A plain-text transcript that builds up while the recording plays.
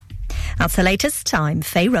That's the latest time.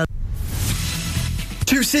 Faye Road.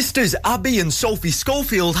 Two sisters, Abby and Sophie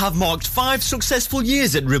Schofield, have marked 5 successful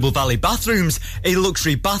years at Ribble Valley Bathrooms, a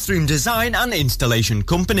luxury bathroom design and installation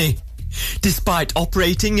company. Despite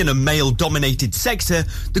operating in a male-dominated sector,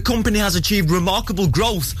 the company has achieved remarkable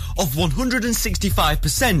growth of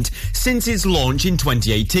 165% since its launch in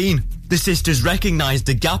 2018. The sisters recognised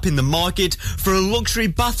a gap in the market for a luxury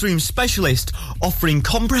bathroom specialist offering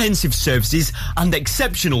comprehensive services and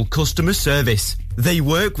exceptional customer service. They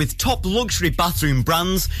work with top luxury bathroom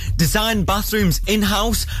brands, design bathrooms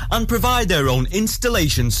in-house and provide their own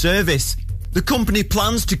installation service. The company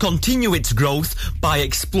plans to continue its growth by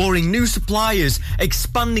exploring new suppliers,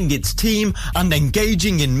 expanding its team and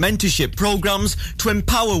engaging in mentorship programmes to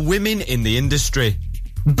empower women in the industry.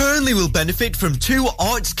 Burnley will benefit from 2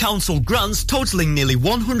 Arts Council grants totalling nearly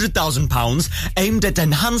 £100,000 aimed at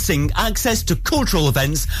enhancing access to cultural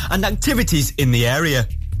events and activities in the area.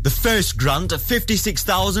 The first grant,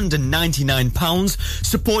 £56,099,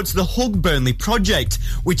 supports the Hug Burnley project,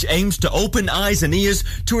 which aims to open eyes and ears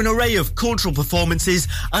to an array of cultural performances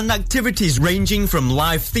and activities ranging from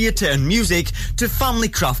live theatre and music to family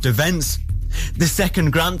craft events. The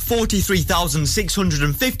second grant,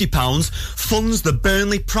 £43,650, funds the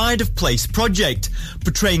Burnley Pride of Place project,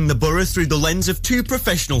 portraying the borough through the lens of 2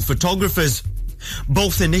 professional photographers.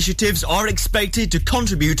 Both initiatives are expected to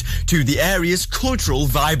contribute to the area's cultural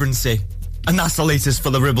vibrancy. And that's the latest for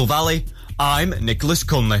the Ribble Valley. I'm Nicholas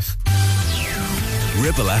Cunliffe.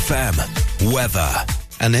 Ribble FM weather.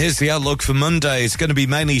 And here's the outlook for Monday. It's going to be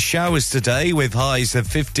mainly showers today with highs of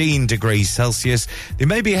 15 degrees Celsius. There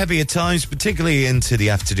may be heavy at times, particularly into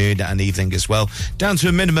the afternoon and evening as well, down to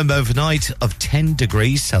a minimum overnight of 10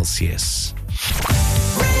 degrees Celsius.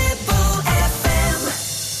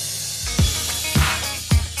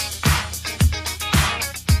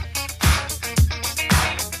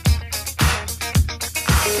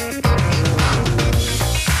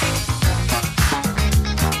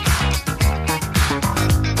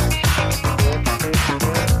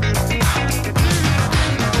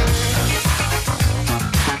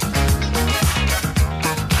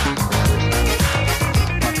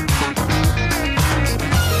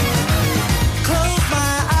 Close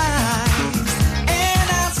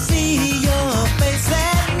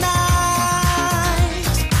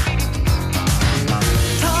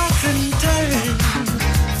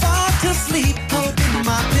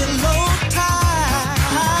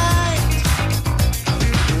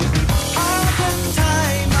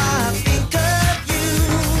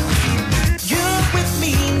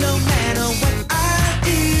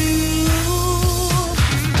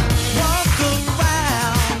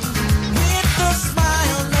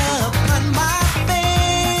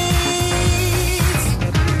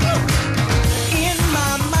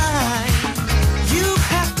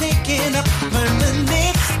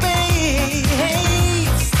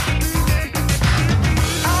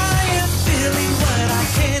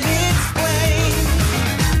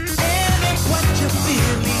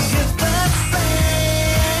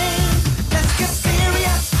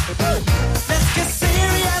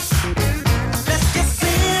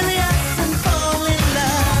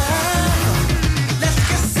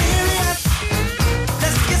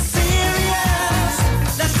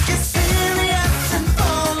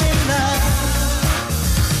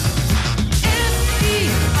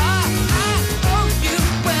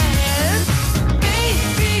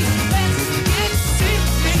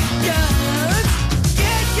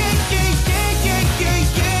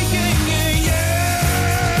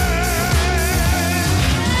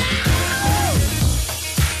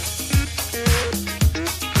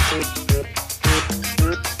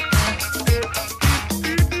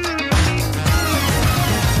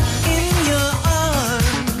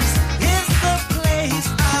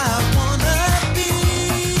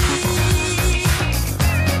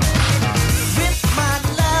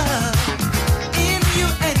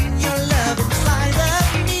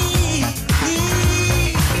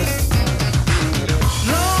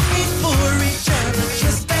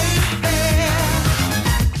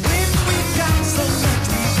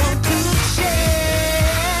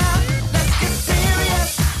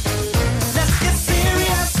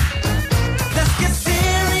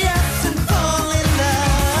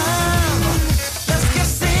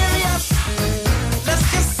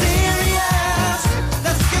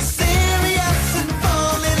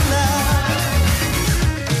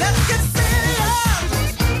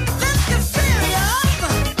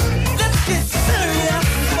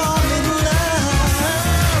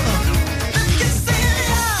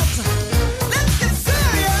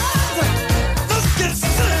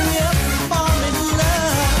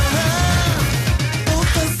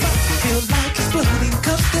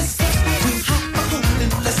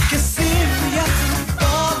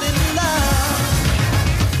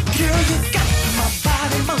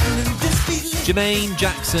Jermaine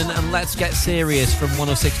Jackson and Let's Get Serious from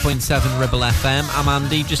 106.7 Ribble FM. I'm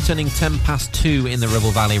Andy, just turning 10 past 2 in the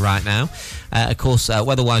Ribble Valley right now. Of course,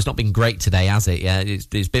 weather-wise, not been great today, has it? Yeah, it's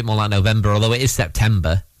a bit more like November, although it is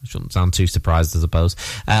September. I shouldn't sound too surprised, I suppose.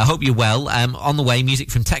 Hope you're well. On the way,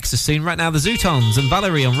 music from Texas soon. Right now, the Zootons and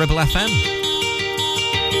Valerie on Ribble FM.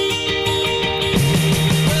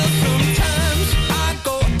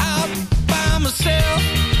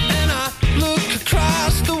 And I look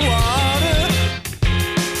across the water,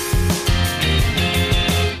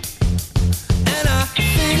 and I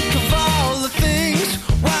think of all the things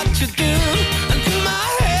what you do, and in my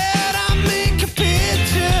head I make a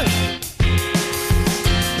picture.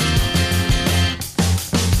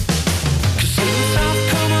 'Cause since I've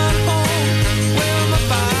come on home, well, my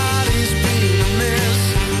body's been a mess,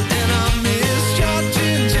 and I miss your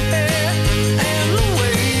ginger hair and the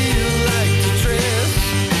way you like to dress.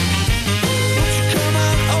 Won't you come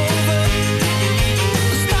on over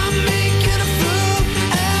and stop making a fool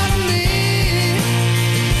out of me?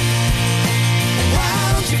 Why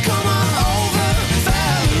don't you come on over,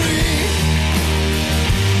 Valerie?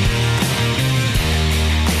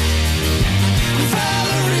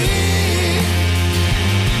 Valerie,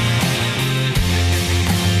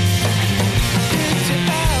 did you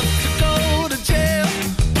have to go to jail?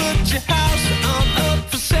 Put your house on up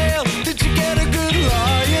for sale. Did you get a good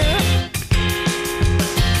lawyer?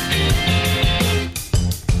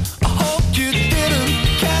 I hope you didn't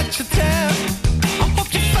catch a tab. I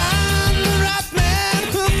hope you find the right man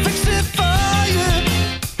who'll fix it for you.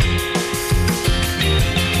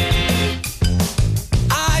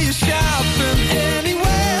 Are you shopping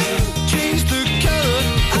anywhere? Change the color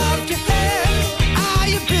of your hair. Are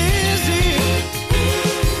you busy?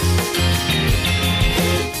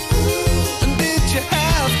 And did you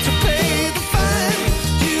have to pay the fine?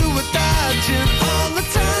 You were dodging all the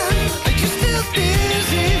time. Are you still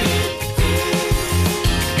busy?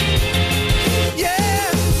 Yeah.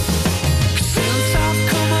 'Cause since I've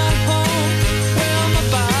come on home, well, my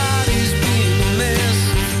body's been a mess,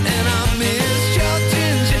 and I miss your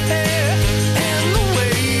ginger hair and the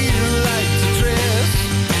way you like to dress.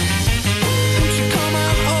 Won't you come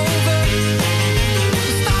on over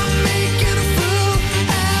and stop making a fool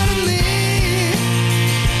out of me?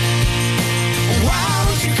 Why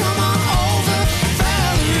don't you come on over,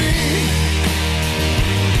 Valerie?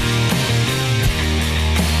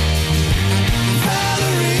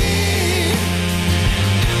 Valerie,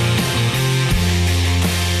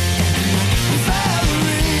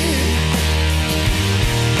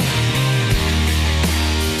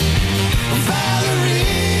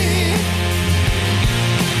 Valerie,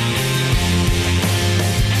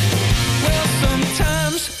 well,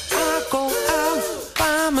 sometimes I go out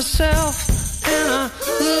by myself and I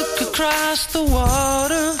look across the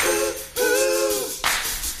water,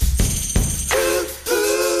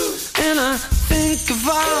 and I think of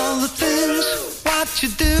all the things what you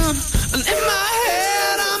do, and in my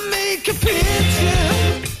head I make a picture.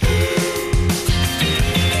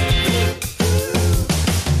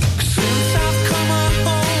 'Cause since I've come on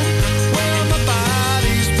home, well, my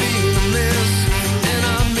body's been a mess, and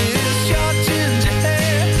I miss your ginger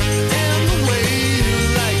hair and the way you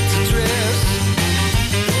like to dress.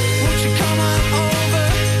 Won't you come on over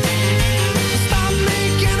and stop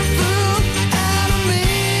making a fool out of me?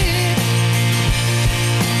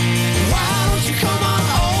 Why don't you come on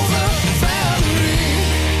over, Valerie?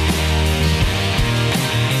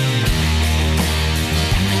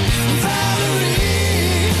 Valerie,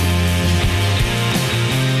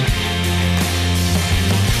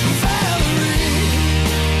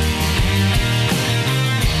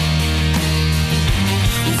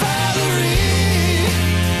 Valerie,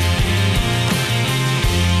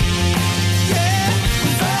 yeah,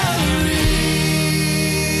 Valerie.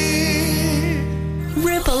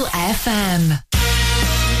 Ribble FM.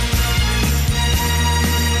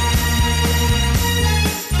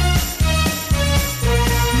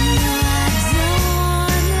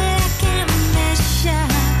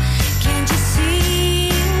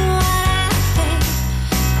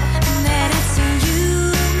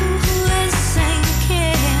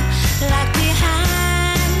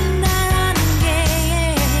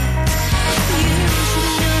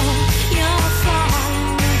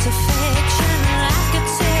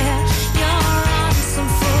 You're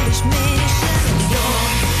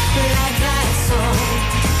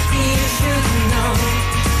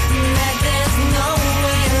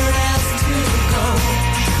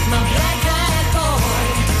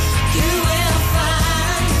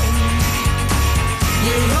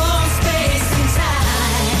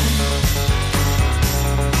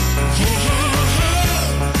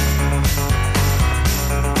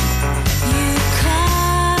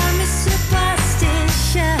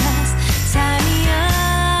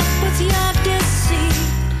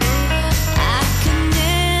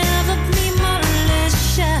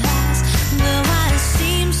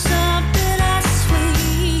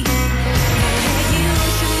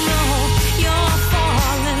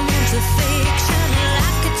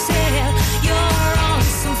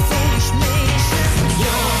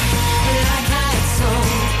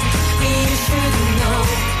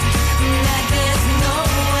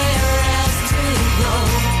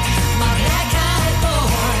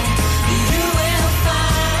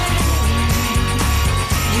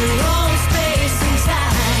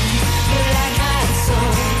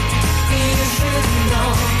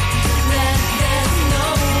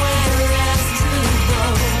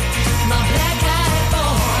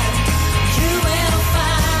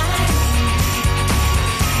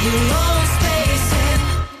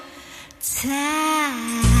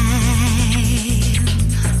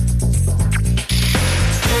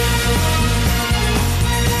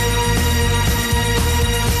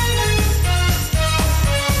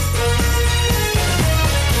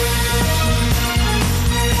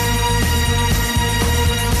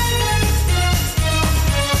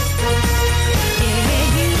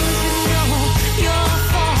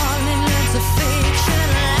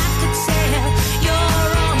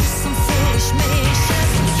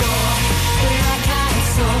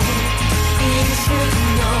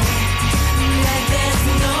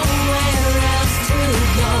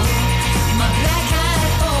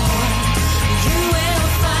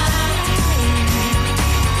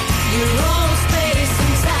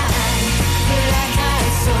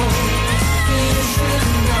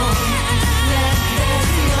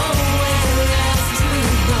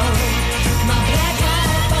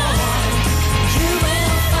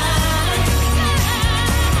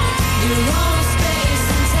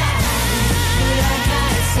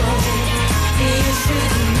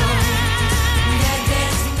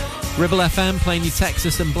Ribble FM playing you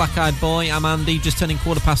Texas and Black Eyed Boy. I'm Andy, just turning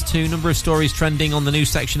 2:15. Number of stories trending on the news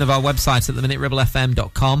section of our website at the minute,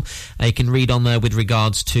 ribblefm.com. You can read on there with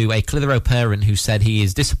regards to a Clitheroe parent who said he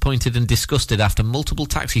is disappointed and disgusted after multiple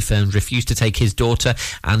taxi firms refused to take his daughter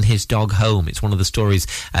and his dog home. It's one of the stories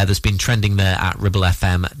that's been trending there at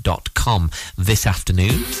ribblefm.com this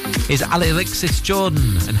afternoon. Is Alexis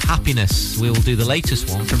Jordan and Happiness. We'll do the latest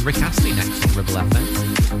one from Rick Astley next on Ribble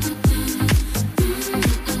FM.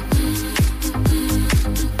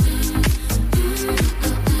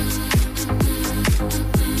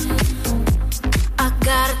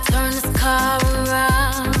 Gotta turn this car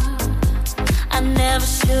around. I never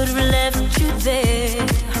should have left you there.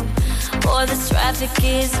 Boy, this traffic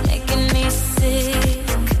is making me sick.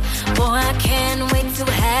 Boy, I can't wait to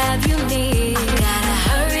have you near. I gotta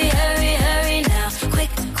hurry, hurry, hurry now.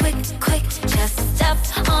 Quick, quick, quick. Just step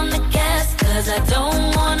on the gas, 'cause I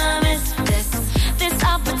don't wanna miss this. This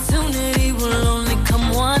opportunity will only come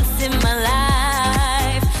once in my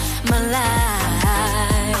life. My life.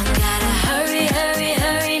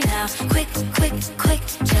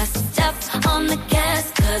 On the gas,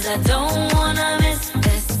 'cause I don't wanna miss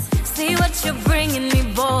this. See what you're bringing me,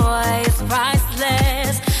 boy, it's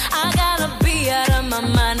priceless. I gotta be out of my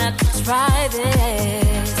mind not to try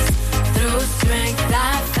this. Through strength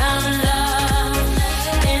I found love.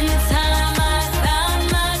 In time I found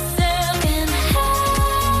myself in happiness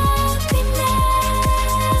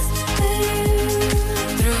with you.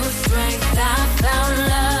 Through strength I found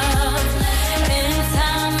love. In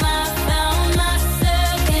time I found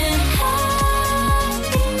myself in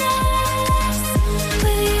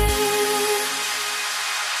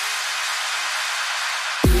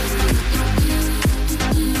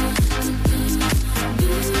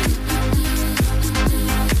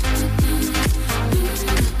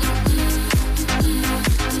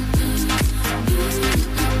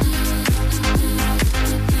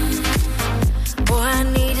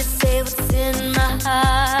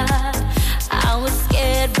I was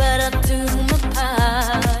scared, but I do my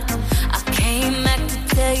part. I came back to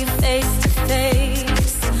tell you face to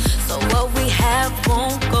face, so what we have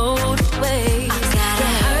won't go to waste. I gotta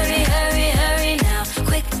hurry, hurry, hurry now.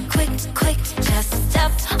 Quick, quick, quick. Just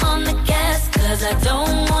step on the gas, 'cause I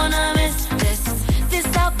don't wanna miss this. This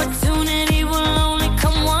opportunity will only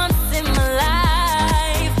come once in my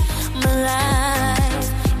life. My life,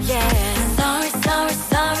 yeah. Sorry, sorry,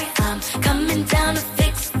 sorry. I'm coming down to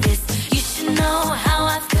fix this. You should know how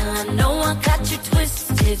I feel. I know I got you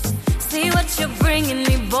twisted. See what you're bringing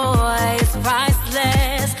me, boy, it's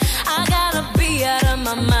priceless. I gotta be out of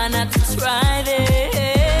my mind not to try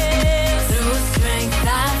this. Through strength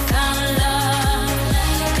I found love.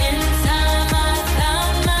 In time I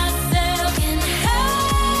found myself in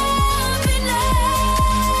happiness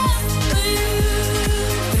with you.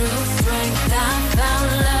 Through strength I found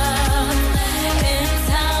love. In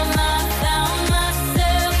time I found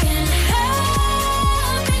myself in happiness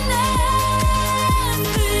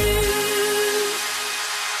with you.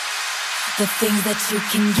 The things that you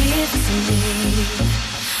can give to me,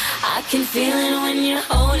 I can feel it when you're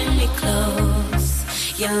holding me close.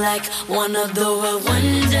 You're like one of the world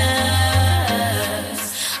wonders.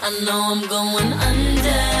 I know I'm going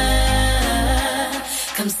under.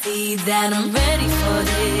 Come see that I'm ready for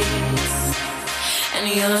this. And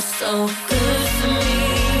you're so good to me.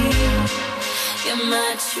 You're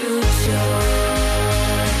my true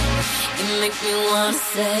joy. You make me wanna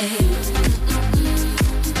say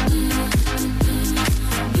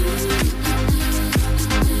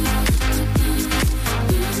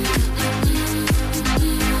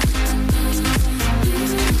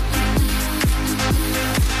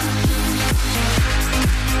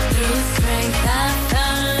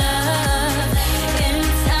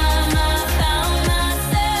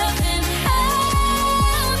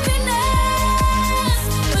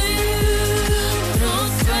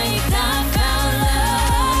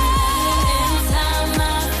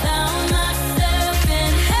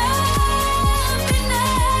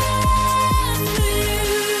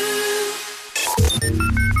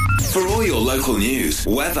local news,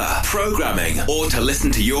 weather, programming, or to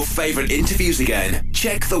listen to your favourite interviews again,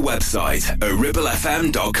 check the website at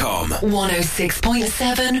ribblefm.com.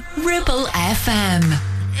 106.7 Ribble FM.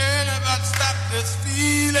 Ain't about to stop this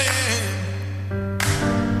feeling.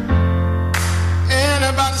 Ain't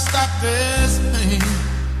about to stop this pain.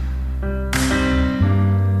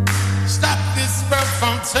 Stop this birth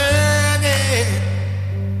from turning.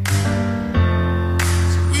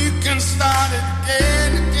 So we can start it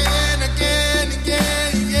again, again, again,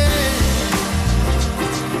 again, again.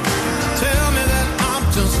 Tell me that I'm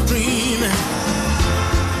just dreaming.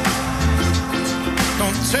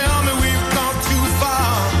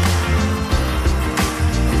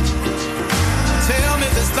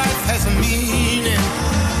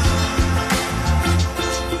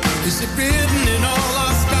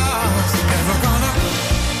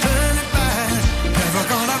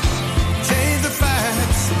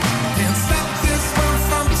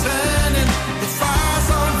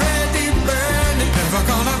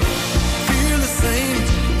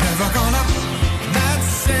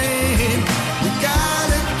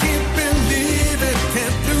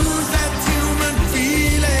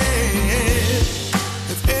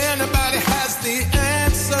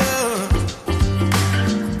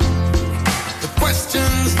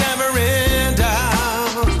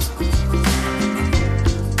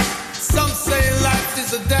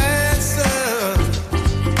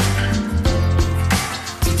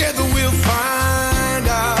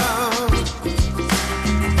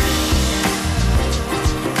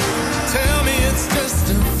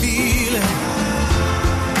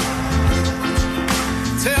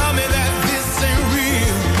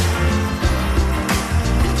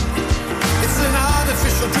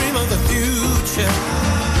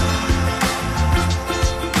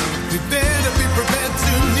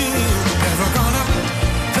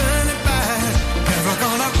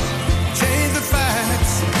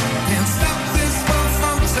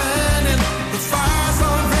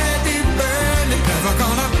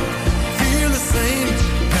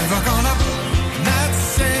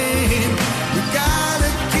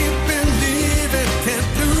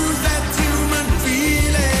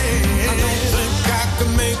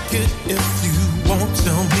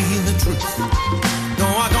 truth. No,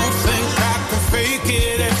 I don't think I can fake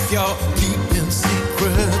it if you're keeping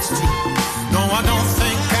secrets too. No, I don't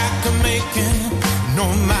think I can make it,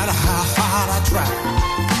 no matter how hard I try.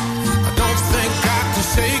 I don't think I can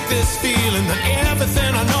shake this feeling that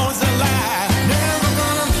everything I know is a lie. Never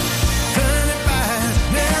gonna turn it back,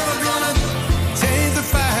 never gonna change the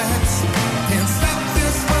facts. Can't stop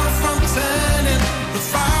this world from turning, the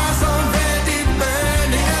fire's already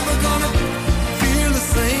burning. Never gonna feel the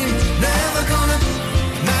same, never gonna,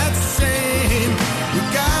 not the same. We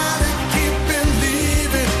gotta keep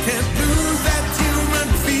believing, can't lose that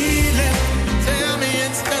human feeling. Tell me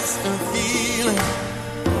it's just a feeling.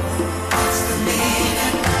 What's the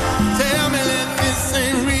meaning? Tell me that this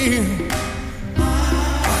ain't real.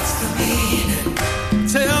 What's the meaning?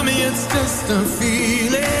 Tell me it's just a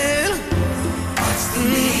feeling. What's the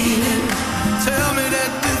meaning? Tell me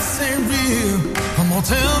that this ain't real. Come on,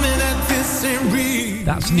 tell me that this ain't real.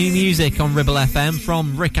 That's new music on Ribble FM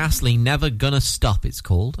from Rick Astley, Never Gonna Stop, it's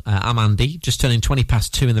called. I'm Andy, just turning 20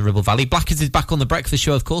 past 2 in the Ribble Valley. Blackers is back on the breakfast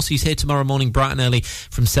show, of course. He's here tomorrow morning, bright and early,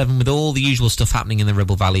 from 7, with all the usual stuff happening in the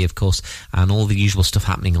Ribble Valley, of course, and all the usual stuff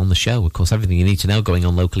happening on the show. Of course, everything you need to know going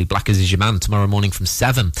on locally. Blackers is your man tomorrow morning from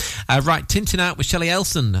 7. Right, Tintin out with Shelley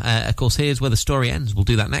Elson. Of course, here's where the story ends. We'll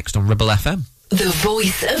do that next on Ribble FM. The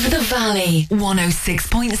voice of the valley,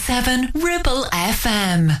 106.7 Ribble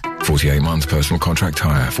FM. 48 months personal contract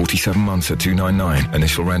hire, 47 months at $299.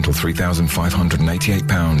 Initial rental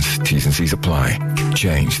 £3,588. T's and C's apply.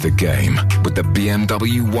 Change the game with the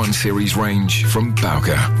BMW 1 Series range from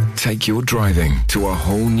Bowker. Take your driving to a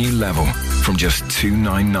whole new level from just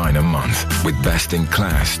 $299 a month with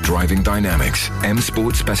best-in-class driving dynamics, M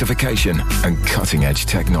Sport specification and cutting-edge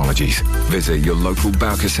technologies. Visit your local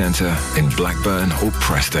Bowker Centre in Blackburn or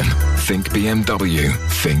Preston. Think BMW.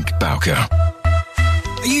 Think Bowker.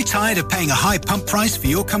 Are you tired of paying a high pump price for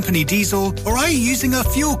your company diesel? Or are you using a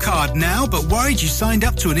fuel card now but worried you signed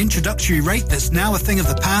up to an introductory rate that's now a thing of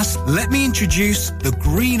the past? Let me introduce the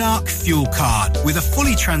Green Arc Fuel Card. With a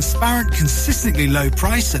fully transparent, consistently low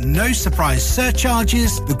price and no surprise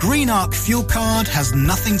surcharges, the Green Arc Fuel Card has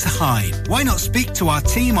nothing to hide. Why not speak to our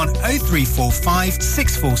team on 0345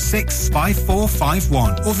 646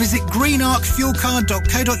 5451 or visit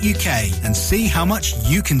greenarcfuelcard.co.uk and see how much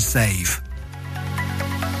you can save.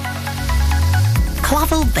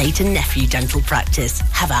 Clavel Bait and Nephew Dental Practice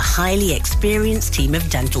have a highly experienced team of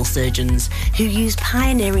dental surgeons who use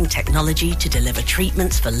pioneering technology to deliver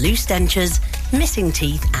treatments for loose dentures, missing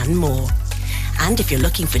teeth and more. And if you're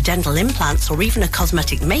looking for dental implants or even a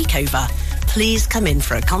cosmetic makeover, please come in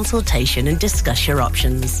for a consultation and discuss your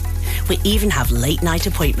options. We even have late night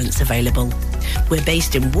appointments available. We're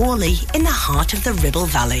based in Worley in the heart of the Ribble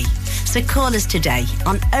Valley. So call us today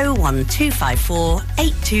on 01254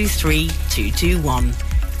 823 221.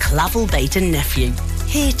 Clavel Bait and Nephew,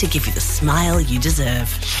 here to give you the smile you deserve.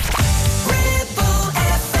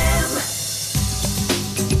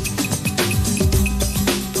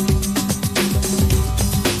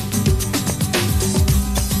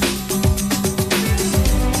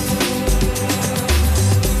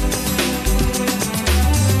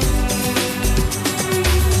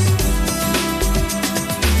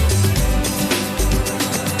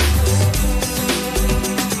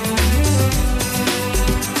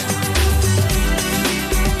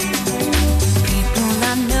 People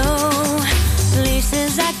I know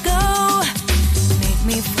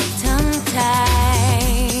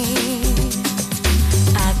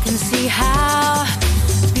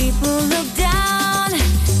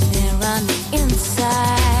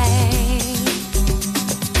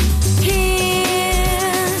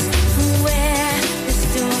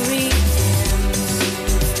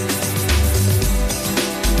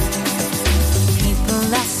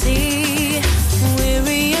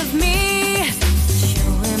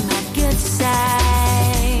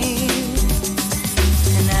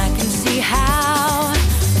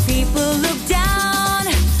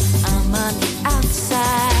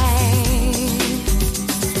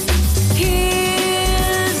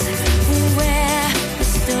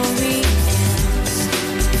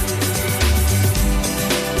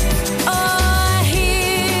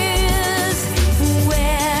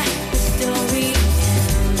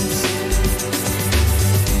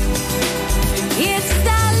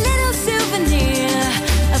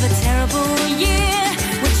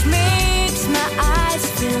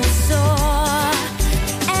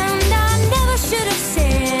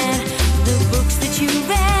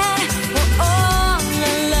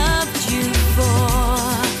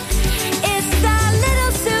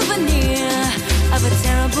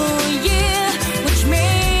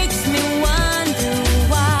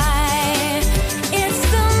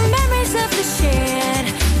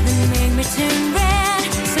turn red.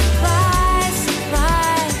 Surprise,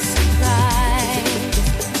 surprise, surprise.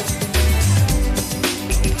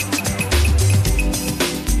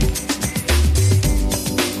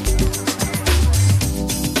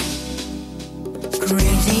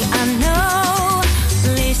 Crazy, I know.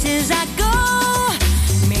 Places I go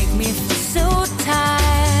make me feel so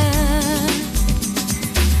tired.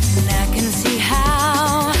 And I can see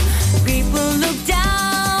how people look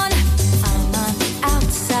down. I'm on the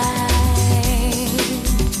outside.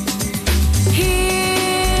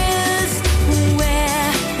 Here's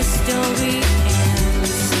where the story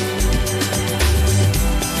ends.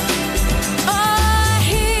 Oh,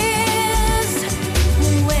 here's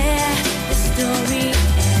where the story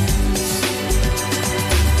ends.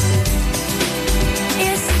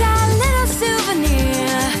 It's that little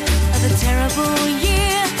souvenir of a terrible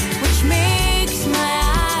year, which makes my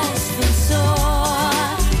eyes feel sore.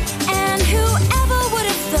 And whoever would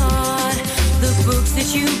have thought the books that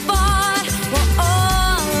you bought were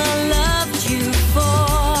all I loved you for?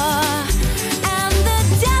 And the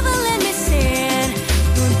devil in me said,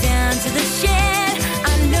 go down to the shed.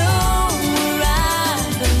 I know where I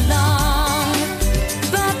belong.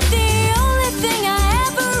 But the only thing I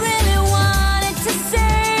ever really wanted to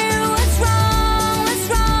say was wrong, was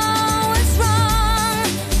wrong, was wrong.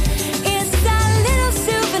 It's that little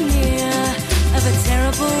souvenir of a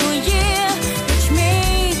terrible year, which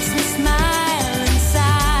makes me smile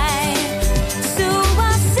inside. So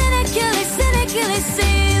I cynically, cynically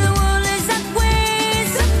say the world is that way.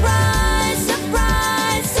 Surprise,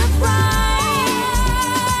 surprise, surprise.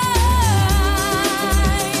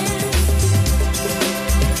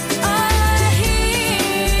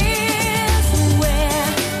 Here's where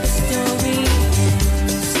the story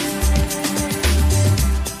ends.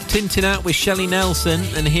 Tintin out with Shelley Nelson,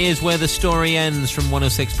 and here's where the story ends from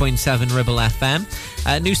 106.7 Ribble FM.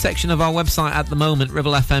 New section of our website at the moment,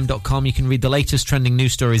 ribblefm.com. You can read the latest trending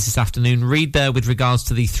news stories this afternoon. Read there with regards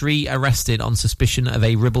to the 3 arrested on suspicion of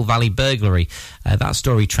a Ribble Valley burglary. That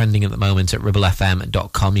story trending at the moment at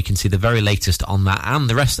ribblefm.com. You can see the very latest on that and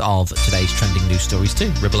the rest of today's trending news stories too.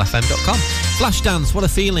 ribblefm.com. Flashdance, what a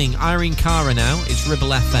feeling. Irene Cara now. It's Ribble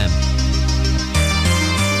FM.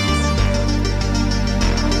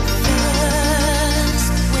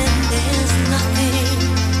 First, when there's nothing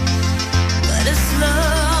but a slow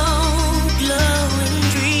glowing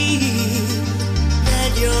dream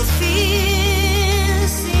that your fear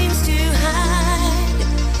seems to hide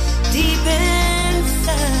deep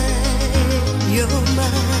inside your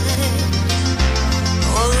mind.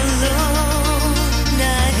 All alone I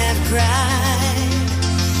have cried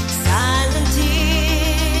silent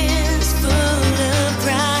tears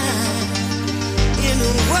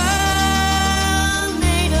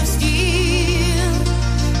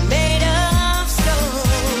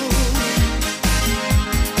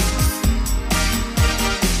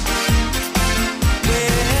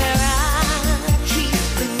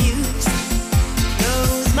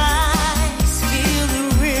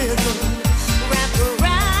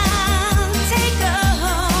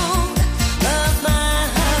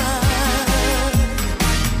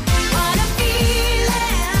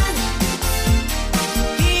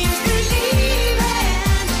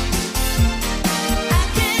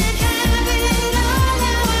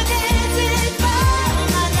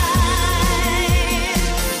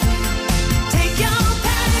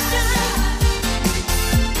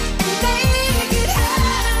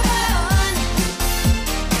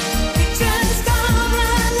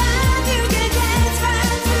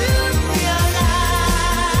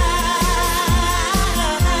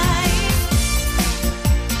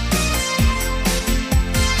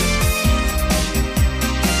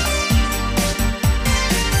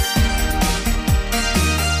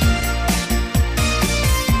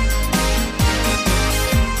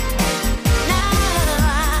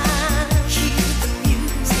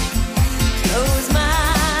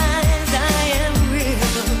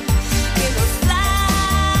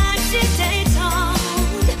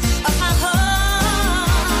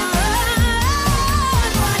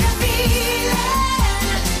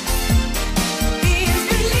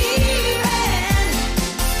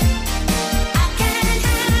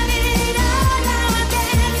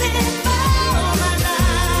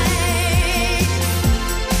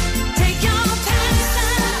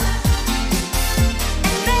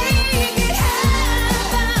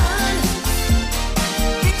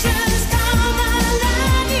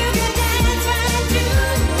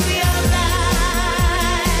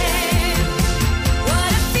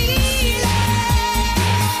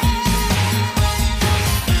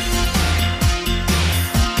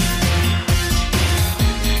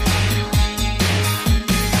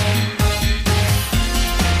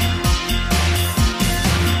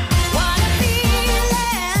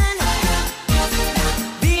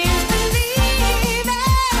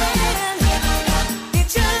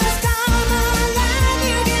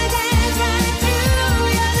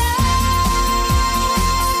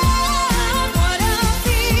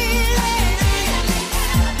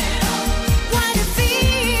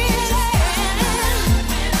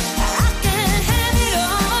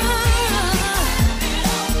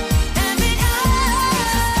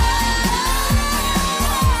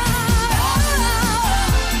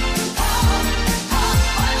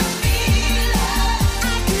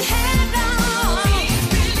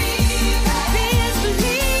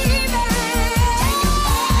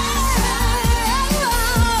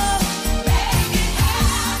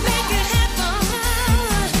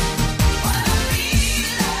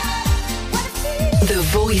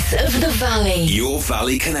voice of the valley. Your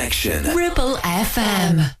Valley Connection. Ribble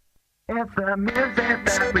FM. It's the music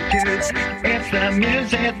that we choose. It's the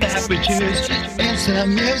music that we choose. It's the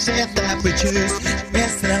music that we choose.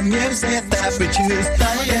 It's the music that we choose.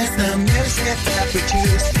 It's the music that we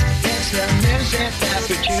choose. It's the music that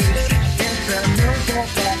we choose. It's the music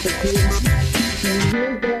that we choose. The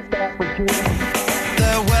music that we choose.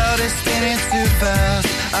 The world is spinning too fast.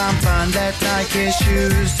 I'm fond at Nike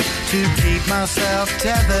shoes to keep myself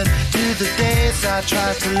tethered to the days I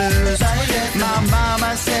tried to lose. My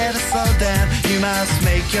mama said, slow down, you must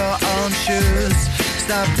make your own shoes.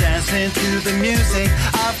 Stop dancing to the music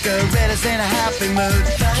of gorillas in a happy mood.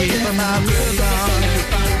 Keep my groove on.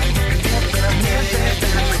 It's the music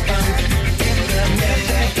that we choose. It's the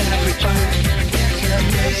music that we choose. It's the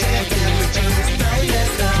music that we choose. It's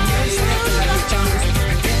the music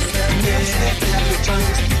that we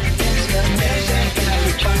choose. It's the music that we choose. It's the music that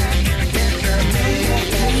we choose. It's the music that we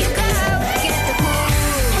choose. Get the cool,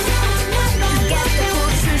 get the cool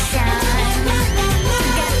to shine.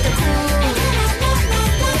 Get the cool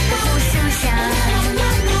to shine.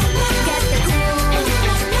 Get the cool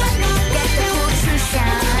to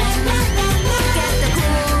shine.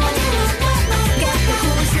 Get the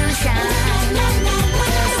cool to shine.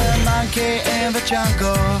 There's a monkey in the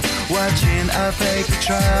jungle watching a fake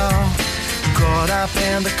betrayal. Caught up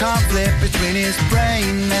in the conflict between his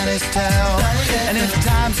brain and his tail. And if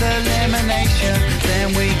time's elimination,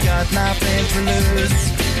 then we got nothing to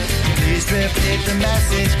lose. Please repeat the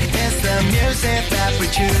message. It's the music that we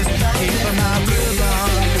choose. Keep my groove on.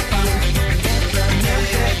 It's the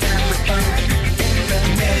music that we choose. It's the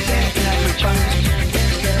music that we choose.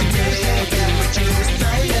 It's the music that we choose.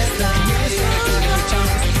 It's the music that we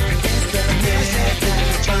choose. It's the music that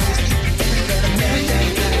we choose. It's the music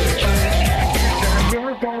that we choose.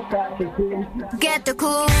 Get the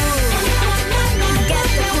cool, get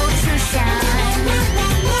the cool to shine.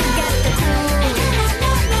 Get the cool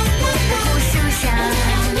to shine.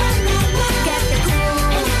 Get the cool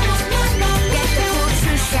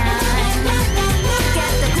to shine.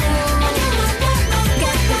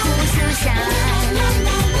 Get the cool to shine.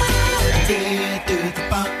 Dead to the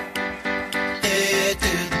bump, dead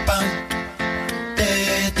to the bump,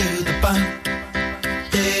 dead to the bump,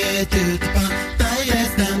 dead to the bump.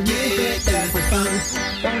 It's the music that we choose.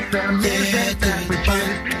 It's the music that we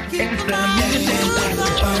choose. It's the music that we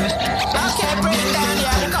choose. Okay, bring it down,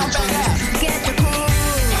 yeah, come back here. Get the cool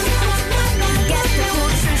to shine. Get the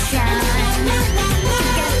cool to shine.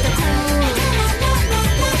 Get the cool to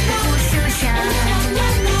shine.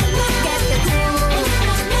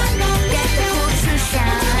 Get the cool to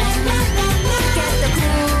shine.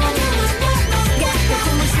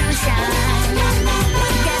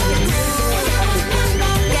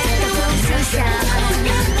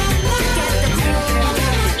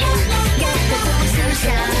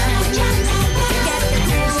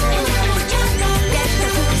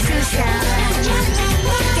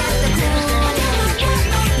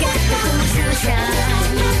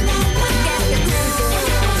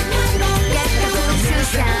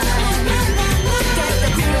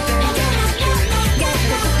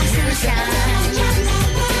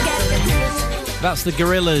 That's the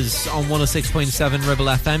Gorillas on 106.7 Ribble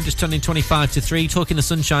FM. Just turning 25 to 3. Talking to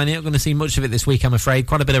sunshine, you're not going to see much of it this week, I'm afraid.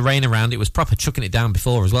 Quite a bit of rain around. It was proper chucking it down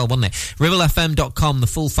before as well, wasn't it? RibbleFM.com, the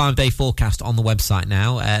full 5-day forecast on the website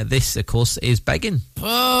now. This, of course, is Begging.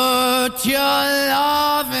 Put your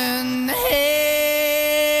loving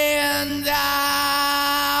hand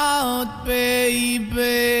out, baby,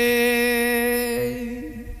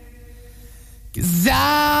 'cause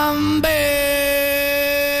I'm begging.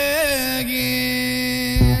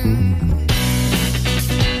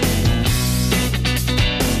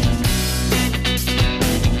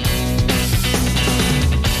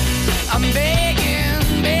 I'm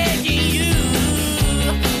begging, begging you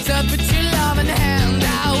to put your loving hand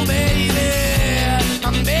out, baby.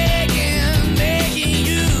 I'm begging, begging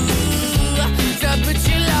you to put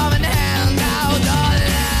your loving hand out,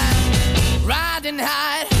 darling. Riding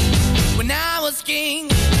high when I was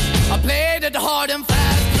king, I played it hard and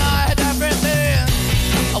fast, I had everything.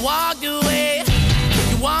 I walked away,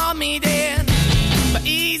 you want me then, but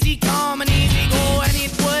easy come and easy go, and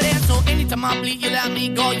it wouldn't. So anytime I bleed, you let me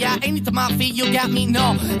go. Yeah, anytime I feel, you got me,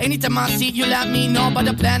 no. Anytime I see, you let me know. But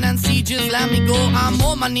the plan and see, just let me go. I'm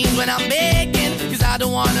on my knees when I'm begging, 'cause I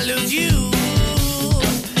don't wanna lose you.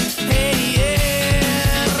 Hey,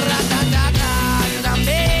 yeah, ra-da-da-da, 'cause I'm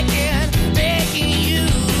begging, begging you.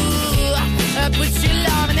 Put your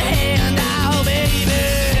love in the hand out, baby.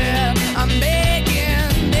 I'm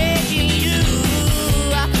begging, begging you.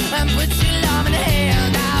 And put your love in the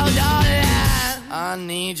hand out, darling. I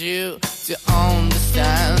need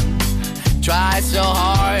so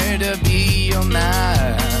hard to be your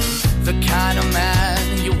man, the kind of man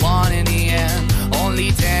you want in the end.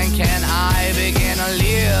 Only then can I begin to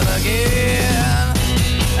live again.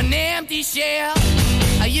 An empty shell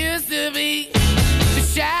I used to be, the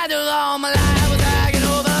shadow all my life was hanging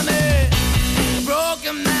over me. A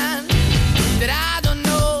broken man that I don't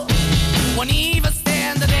know, won't even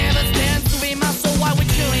stand, that never stands to be my soul. Why we're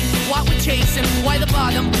chewing, why we're chasing, why the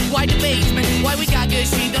bottom, why the basement, why we got good,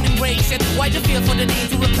 she don't embrace it, why the feel for the need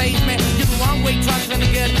to replace me. You're the wrong way, transferring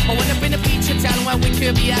the good. I went up in the feature telling where we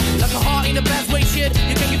could be at, like a heart in the best way, shit.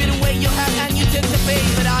 You can give it away, you have, and you take the pay.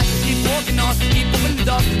 But I keep walking on, keep opening the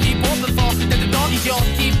door, keep open for that the door is yours,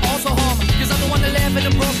 keep also home, cause I don't wanna live in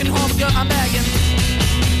a broken home, girl, I'm begging.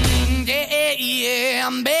 Yeah, yeah,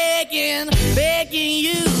 I'm begging, begging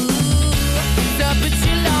you to put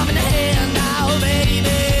your love in the hand now, baby.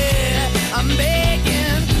 I'm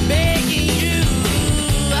begging, begging you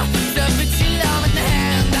to put your love in the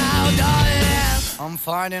hand now, darling. I'm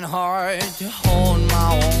finding hard to hold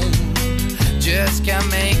my own, just can't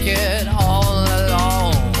make it all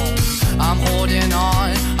alone. I'm holding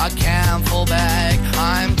on, I can't fall back,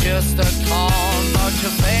 I'm just a call, not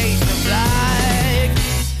your face to black.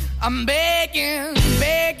 I'm begging,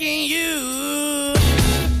 begging you,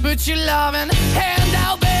 put your loving hand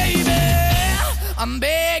out, baby. I'm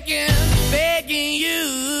begging, begging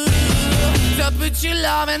you to put your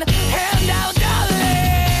loving hand out,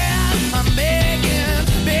 darling. I'm begging,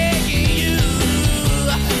 begging you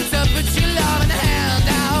to put your loving hand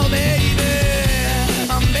out, baby.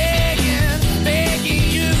 I'm begging, begging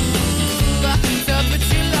you to put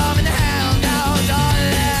your loving hand out,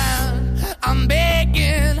 darling. I'm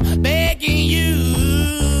begging, begging you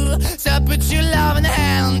to put your loving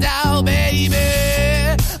hand out, baby.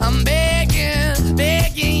 I'm begging,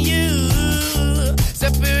 begging you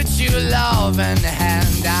to put your loving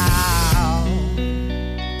hand out.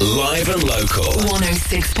 Live and local.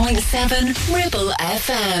 106.7 Ribble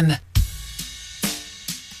FM.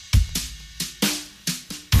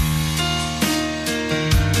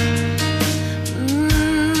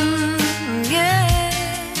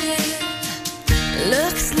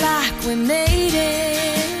 Looks like we made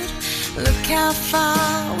it. Look how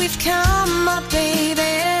far we've come, my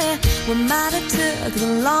baby. We might have took the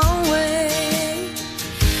long way.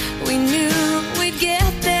 We knew we'd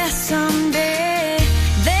get there someday.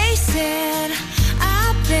 They said,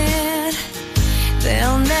 I bet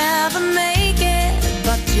they'll never make it,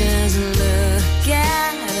 but just look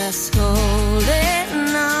at us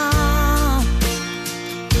holding on.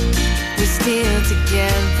 We're still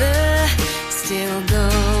together, still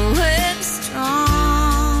going strong.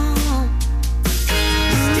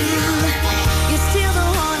 You're still the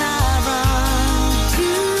one I run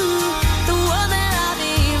to, the one that I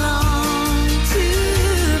belong to.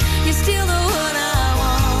 You're still the one I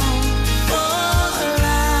want for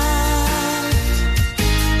life.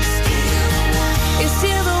 You're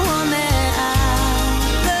still the one that I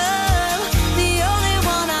love, the only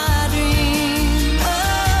one I dream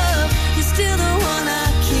of. You're still the one I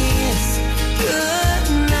kiss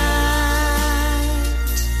goodnight.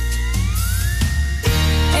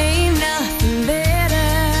 Ain't nothing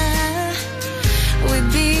better. We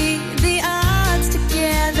beat the odds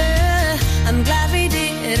together. I'm glad we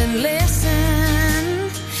didn't listen.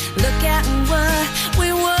 Look at what we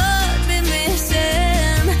would be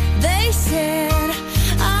missing. They said,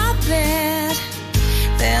 I bet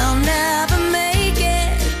they'll never make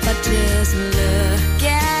it, but just look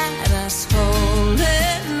at us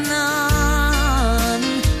holding on.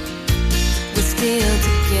 We're still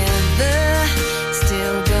together,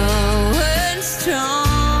 still going strong.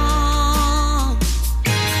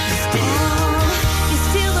 You're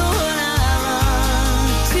still the one I run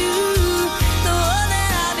to, the one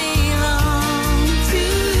that I belong to.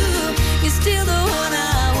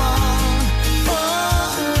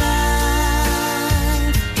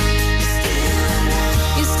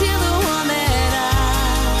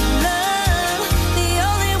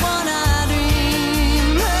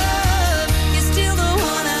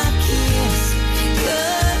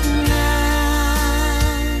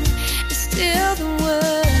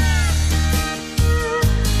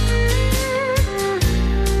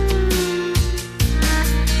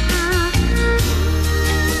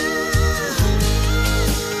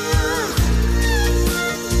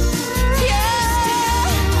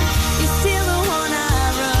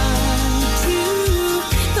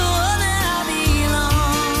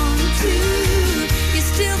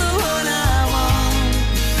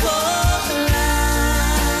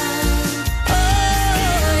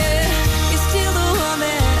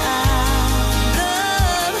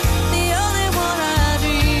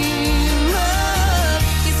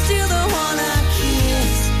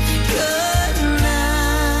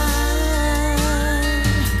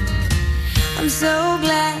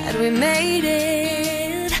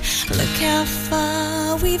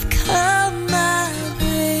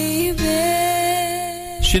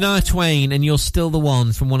 Shania Twain, and You're Still the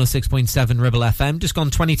One from 106.7 Ribble FM. Just gone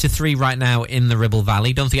 20 to 3 right now in the Ribble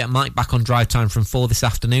Valley. Don't forget Mike back on drive time from 4 this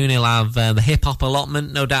afternoon. He'll have the hip-hop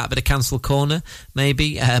allotment, no doubt a bit of Cancel Corner,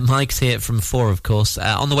 maybe. Mike's here from 4, of course.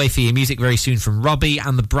 On the way for your music very soon from Robbie,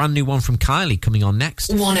 and the brand new one from Kylie coming on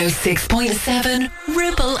next. 106.7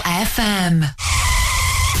 Ribble FM.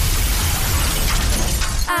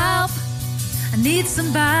 Help, I need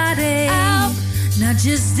somebody. Help, not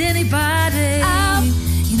just anybody. Help,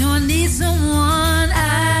 you know I need someone. Help.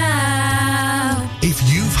 If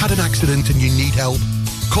you've had an accident and you need help,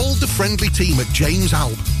 call the friendly team at James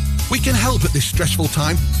Alp. We can help at this stressful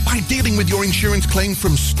time by dealing with your insurance claim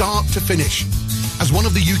from start to finish. As one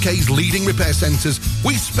of the UK's leading repair centres,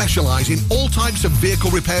 we specialise in all types of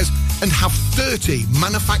vehicle repairs and have 30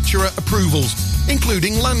 manufacturer approvals,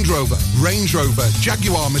 including Land Rover, Range Rover,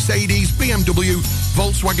 Jaguar, Mercedes, BMW,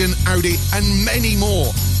 Volkswagen, Audi and many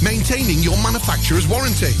more, maintaining your manufacturer's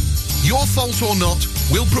warranty. Your fault or not,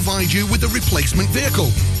 we'll provide you with a replacement vehicle.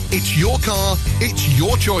 It's your car, it's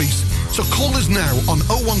your choice. So call us now on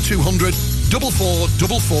 01200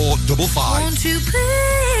 444455. Won't you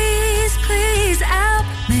please help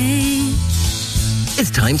me? It's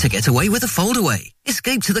time to get away with a foldaway.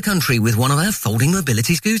 Escape to the country with one of our folding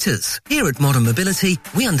mobility scooters. Here at Modern Mobility,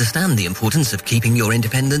 we understand the importance of keeping your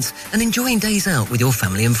independence and enjoying days out with your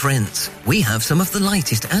family and friends. We have some of the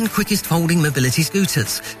lightest and quickest folding mobility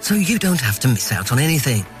scooters, so you don't have to miss out on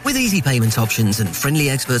anything. With easy payment options and friendly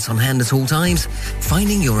experts on hand at all times,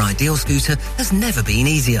 finding your ideal scooter has never been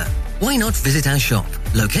easier. Why not visit our shop,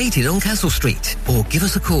 located on Castle Street, or give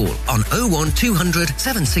us a call on 01200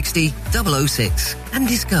 760 006 and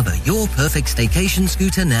discover your perfect staycation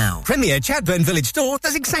scooter now. Premier Chatburn Village Store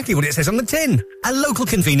does exactly what it says on the tin. A local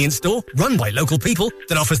convenience store run by local people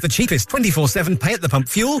that offers the cheapest 24/7 pay-at-the-pump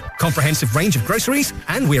fuel, comprehensive range of groceries,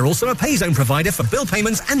 and we're also a pay zone provider for bill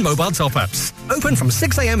payments and mobile top-ups. Open from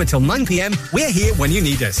 6 a.m. until 9 p.m. We're here when you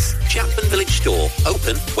need us. Chatburn Village Store,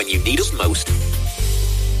 open when you need us most.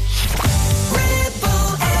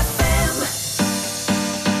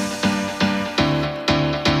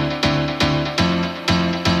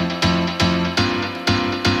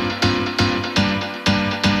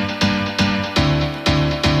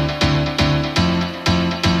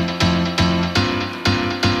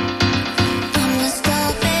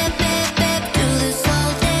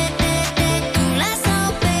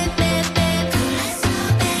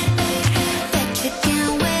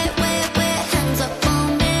 Hands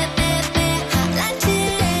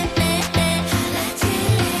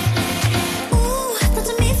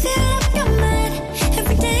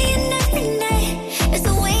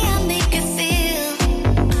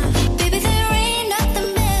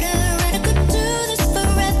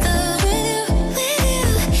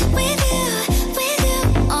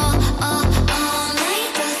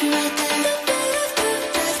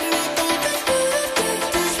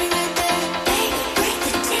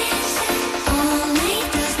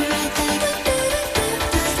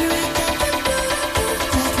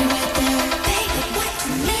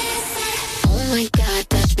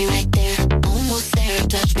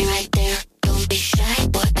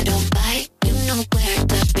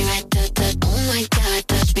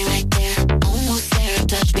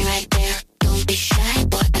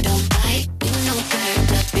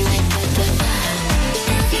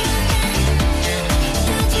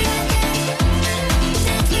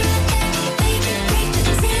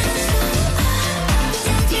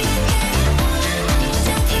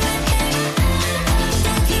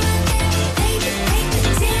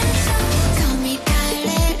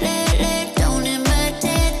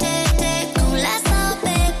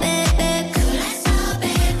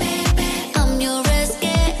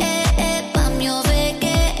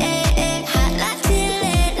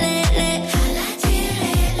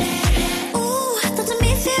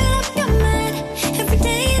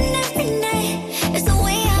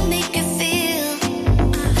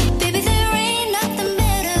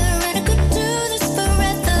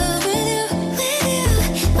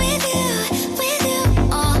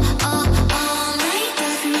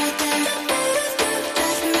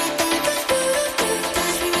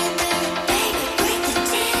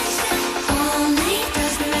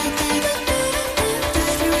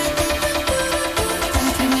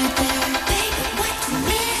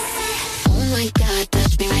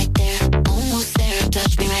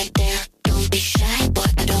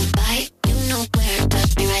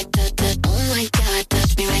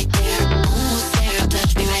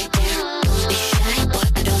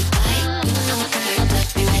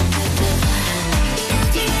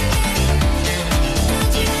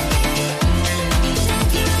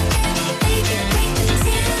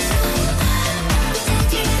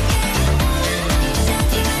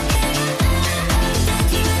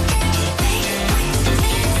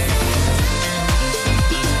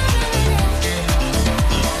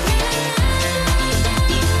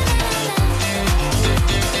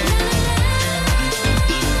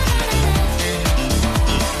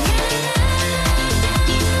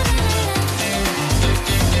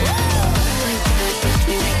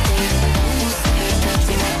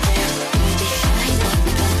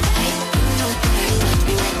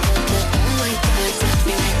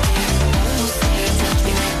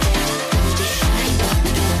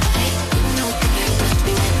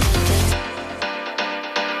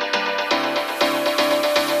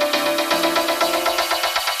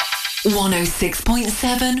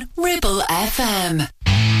 106.7 Ribble FM.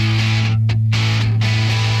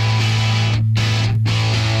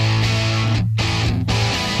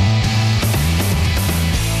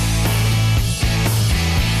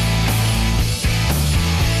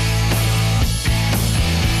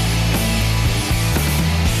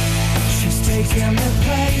 Taking me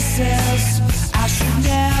places I should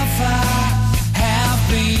never have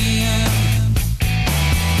been.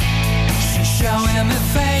 She's showing me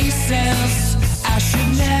faces I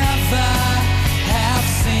should never have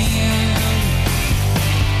seen.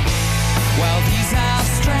 Well, these are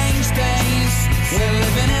strange days we're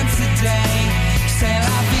living in today. C'est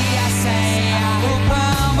la vie, I say. I hope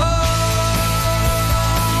I'm old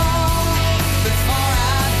before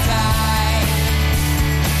I die.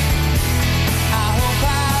 I hope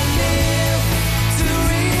I live to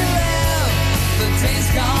relive the days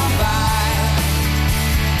gone by.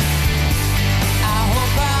 I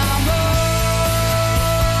hope I'm old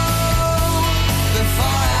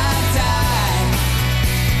before I die.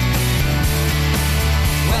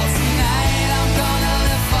 Well, tonight I'm gonna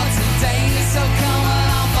live for today, so come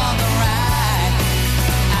along for the ride.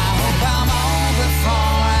 I hope I'm old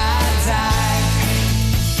before I die.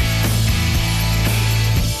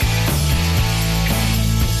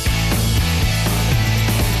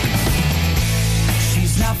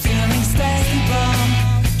 She's not feeling stable,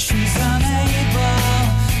 she's unable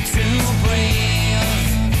to breathe.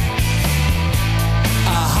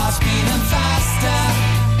 Her heart's beating faster,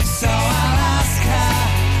 so I'll ask her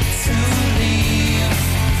to leave.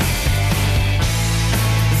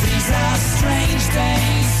 These are strange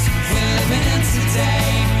days we're living in today.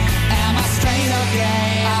 Am I straight or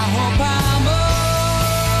gay? I hope I'm old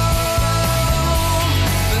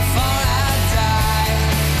before I die.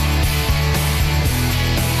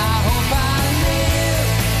 I hope I live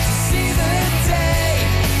to see the day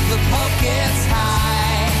the Pope gets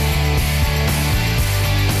high.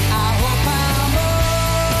 I hope I'm old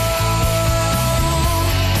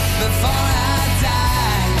before I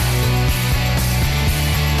die.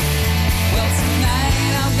 Well,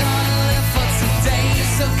 tonight I'm gonna live for today,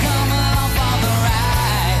 so come along for the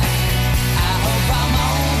ride. I hope I'm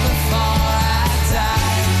old before I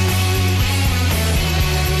die.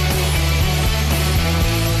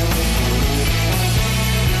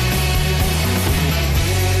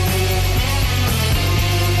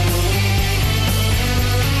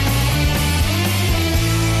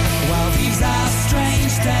 Well, these are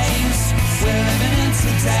strange days we're living in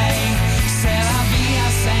today. C'est la vie, I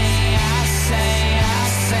say, I say, I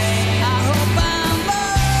say. I hope I'm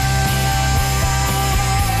old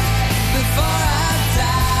before I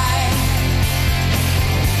die.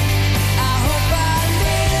 I hope I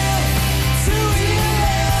live to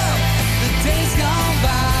relive the days gone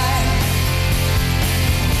by.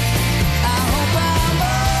 I hope I'm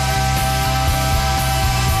old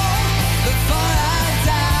before I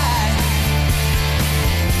die.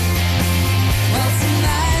 Well,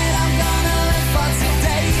 tonight I'm gonna live for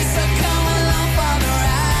today, so come along for the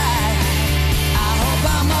ride. I hope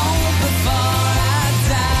I'm old before I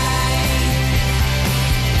die.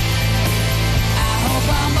 I hope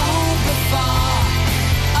I'm old before I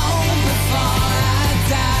die. Old before I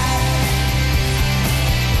die.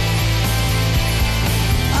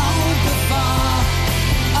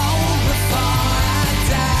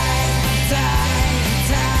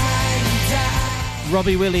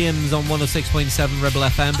 Robbie Williams on 106.7 Rebel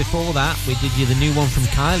FM. Before that, we did you the new one from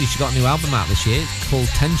Kylie. She got a new album out this year. It's called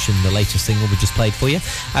Tension, the latest single we just played for you.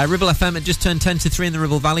 Ribble FM had just turned 10 to 3 in the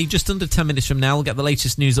Ribble Valley. Just under 10 minutes from now, we'll get the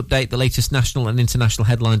latest news update, the latest national and international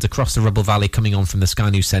headlines across the Ribble Valley coming on from the Sky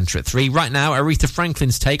News Centre at 3. Right now, Aretha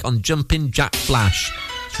Franklin's take on Jumpin' Jack Flash.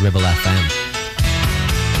 It's Ribble FM.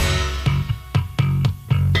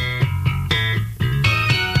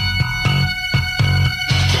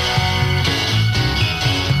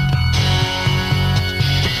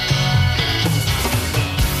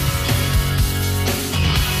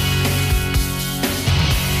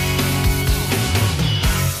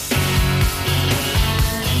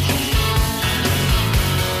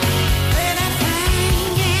 When I find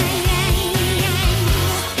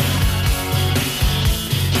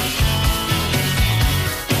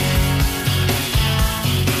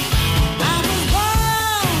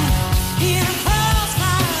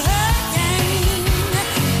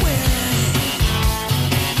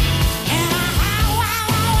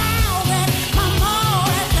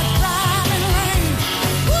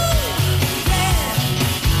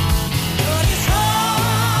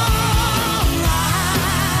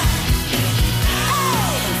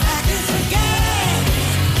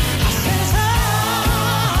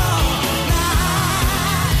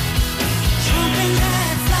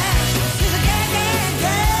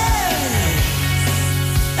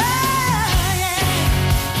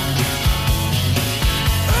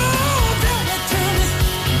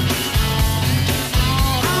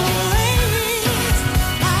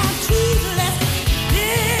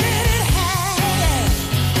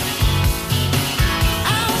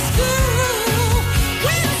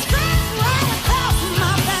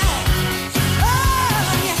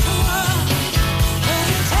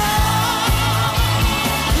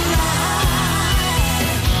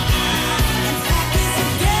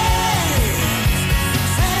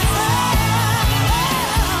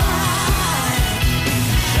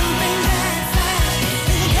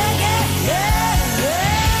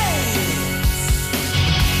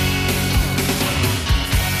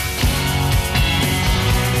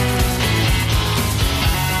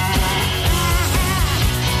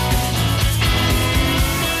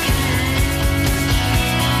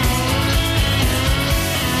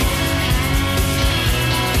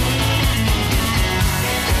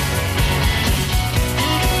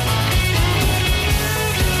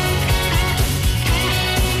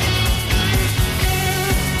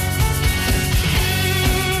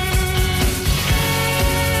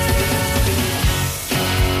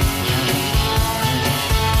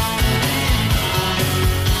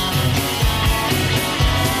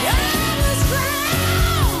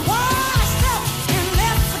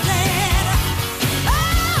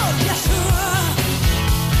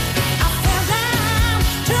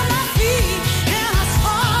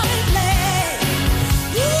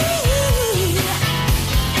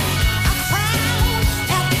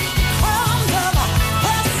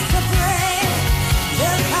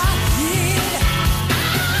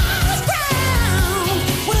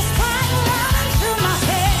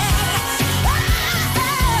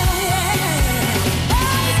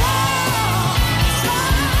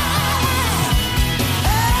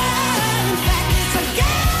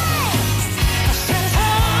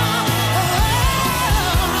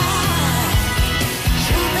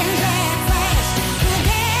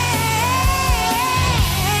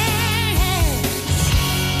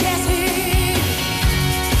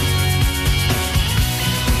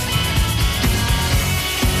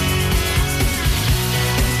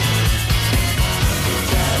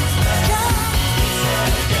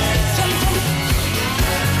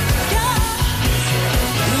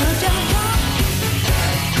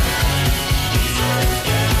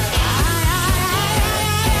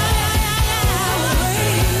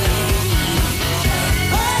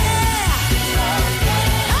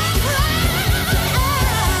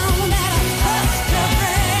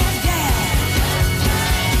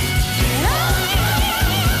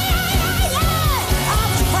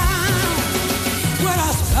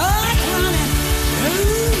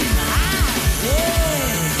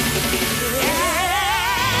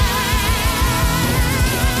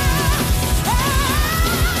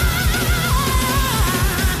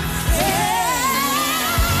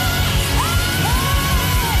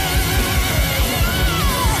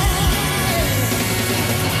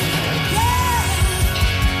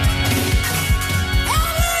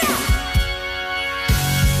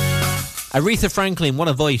Aretha Franklin, what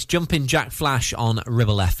a voice. Jumpin' Jack Flash on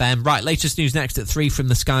Ribble FM. Right, latest news next at 3 from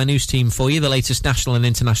the Sky News team for you. The latest national and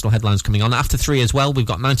international headlines coming on. After 3 as well, we've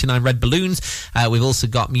got 99 Red Balloons. We've also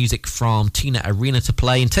got music from Tina Arena to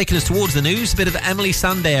play. And taking us towards the news, a bit of Emily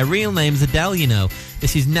Sandé. Her real name's Adele, you know.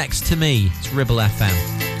 This is Next to Me. It's Ribble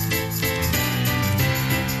FM.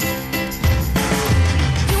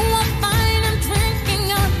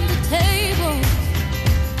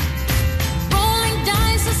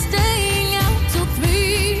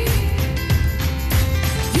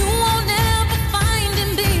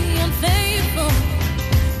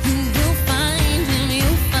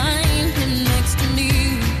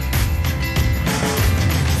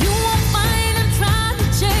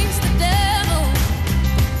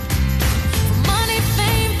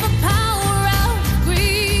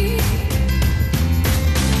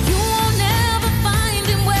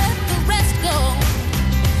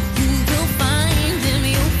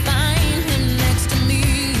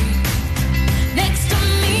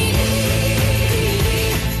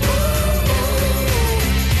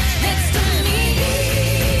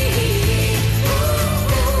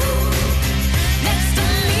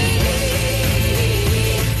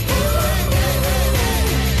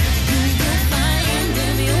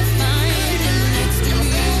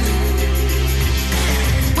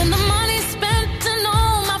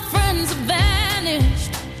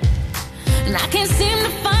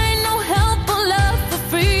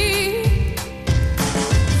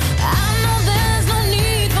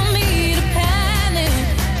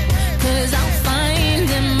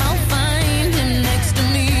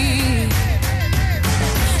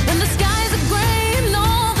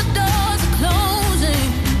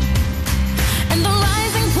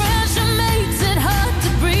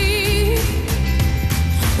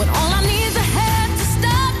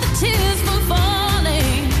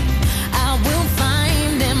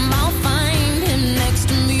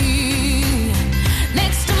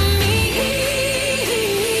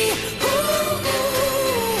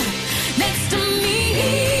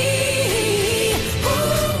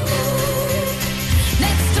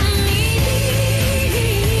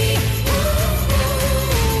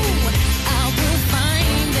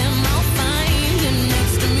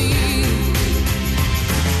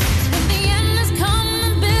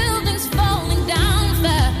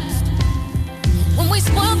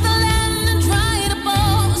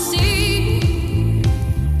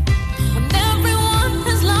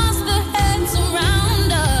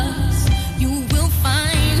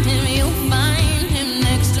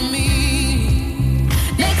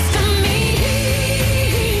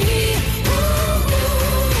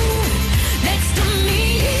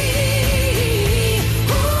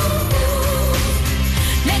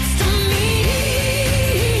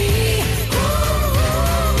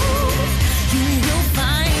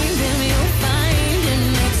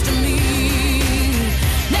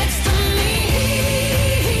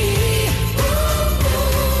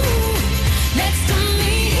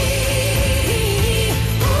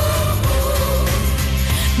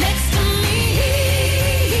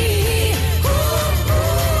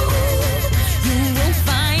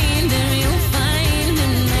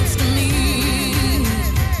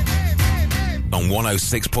 On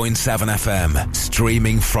 106.7 FM,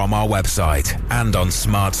 streaming from our website and on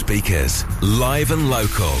smart speakers, live and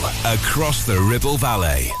local, across the Ribble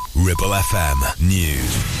Valley. Ribble FM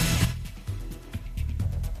News.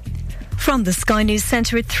 From the Sky News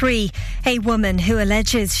Centre at 3, a woman who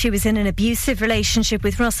alleges she was in an abusive relationship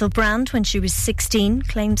with Russell Brand when she was 16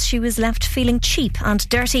 claims she was left feeling cheap and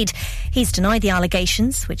dirtied. He's denied the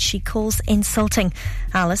allegations, which she calls insulting.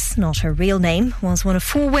 Alice, not her real name, was one of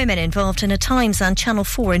 4 women involved in a Times and Channel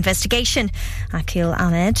 4 investigation. Akil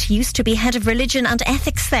Ahmed used to be head of religion and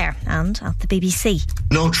ethics there and at the BBC.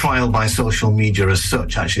 No trial by social media as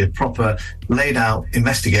such, actually a proper laid out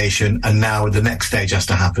investigation, and now the next stage has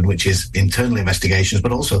to happen, which is internal investigations,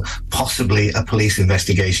 but also possibly a police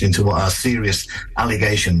investigation into what are serious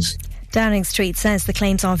allegations. Downing Street says the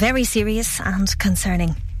claims are very serious and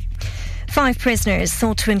concerning. 5 prisoners,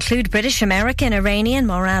 thought to include British, American, Iranian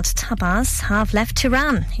Morad Tabaz, have left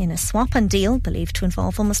Tehran in a swap and deal believed to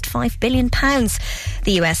involve almost £5 billion.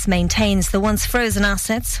 The US maintains the once frozen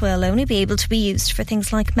assets will only be able to be used for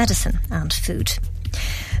things like medicine and food.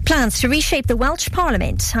 Plans to reshape the Welsh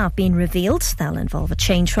Parliament have been revealed. They'll involve a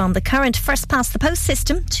change from the current first-past-the-post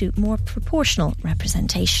system to more proportional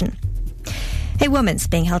representation. A woman's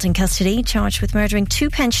being held in custody, charged with murdering 2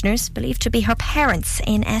 pensioners believed to be her parents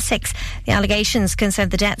in Essex. The allegations concern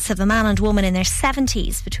the deaths of a man and woman in their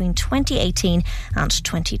 70s between 2018 and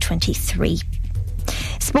 2023.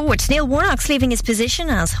 Sport. Neil Warnock's leaving his position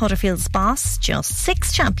as Huddersfield's boss just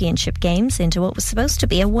 6 championship games into what was supposed to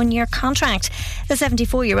be a 1-year contract. The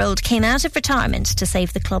 74-year-old came out of retirement to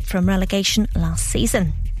save the club from relegation last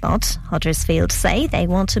season. But Huddersfield say they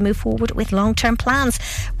want to move forward with long-term plans.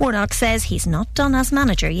 Warnock says he's not done as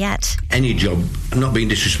manager yet. Any job, I'm not being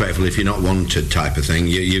disrespectful if you're not wanted type of thing,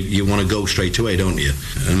 you want to go straight away, don't you?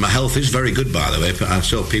 And my health is very good, by the way. But I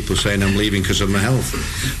saw people saying I'm leaving because of my health.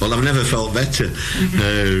 Well, I've never felt better,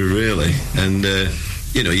 really. And,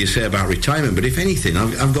 you say about retirement, but if anything,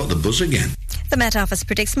 I've got the buzz again. The Met Office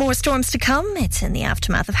predicts more storms to come. It's in the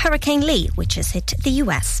aftermath of Hurricane Lee, which has hit the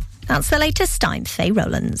US. That's the latest. I'm Faye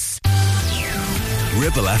Rowlands.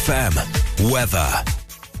 Ribble FM weather.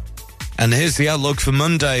 And here's the outlook for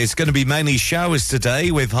Monday. It's going to be mainly showers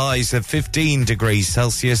today with highs of 15 degrees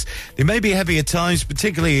Celsius. There may be heavy at times,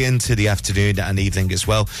 particularly into the afternoon and evening as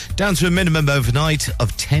well, down to a minimum overnight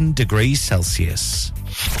of 10 degrees Celsius.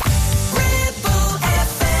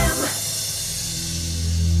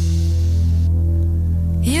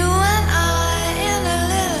 You and I in a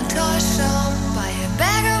little toy shop, buy a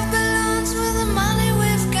bag of balloons with the money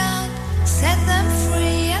we've got, set them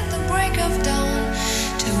free at the break of dawn,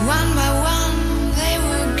 till one by one they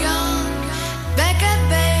were gone. Back at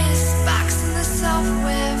base, box in the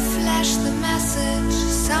software, flash the message,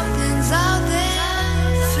 something's out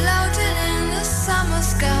there, floating in the summer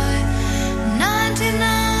sky.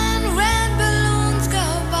 99 red balloons go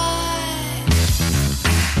by.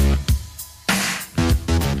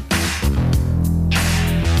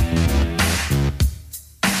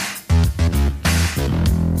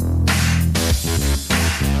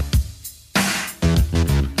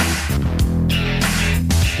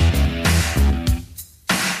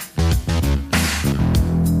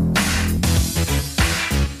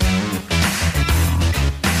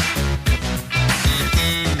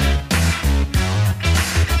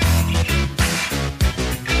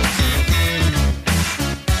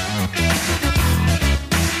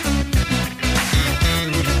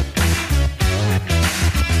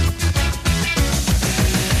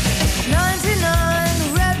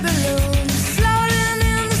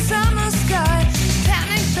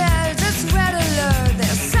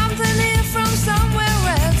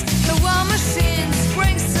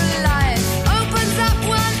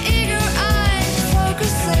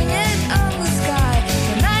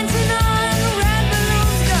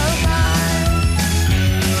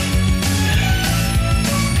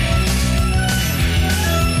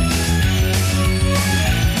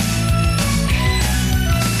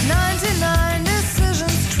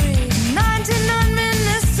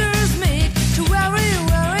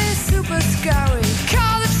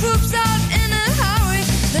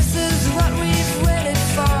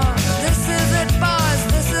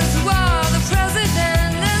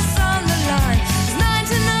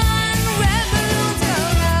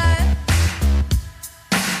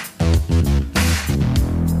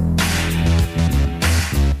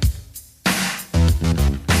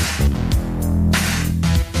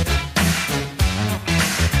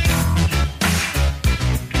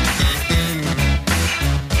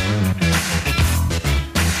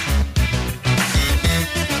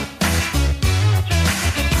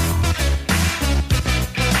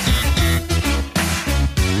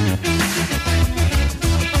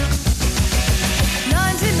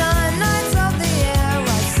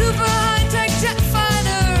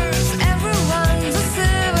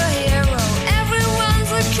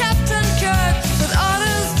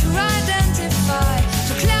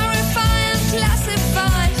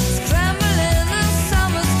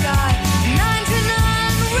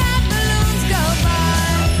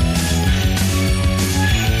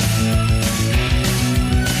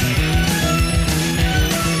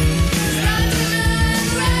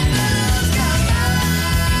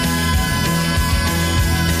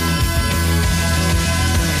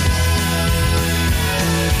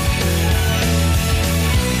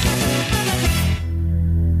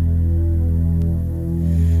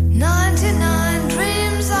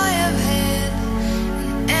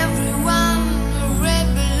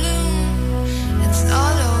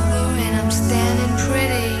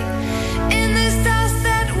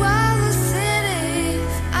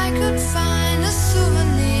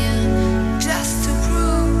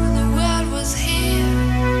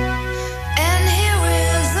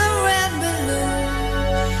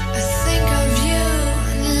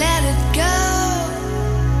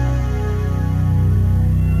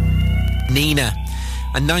 Nina.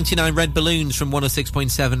 And 99 red balloons from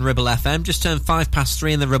 106.7 Ribble FM. Just turned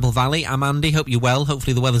 3:05 in the Ribble Valley. I'm Andy. Hope you're well.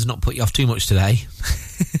 Hopefully the weather's not put you off too much today.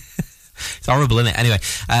 It's horrible, isn't it? Anyway,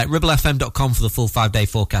 ribblefm.com for the full 5-day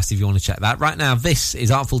forecast if you want to check that. Right now, this is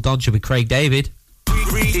Artful Dodger with Craig David.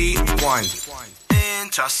 Rewind.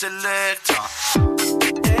 Interselector.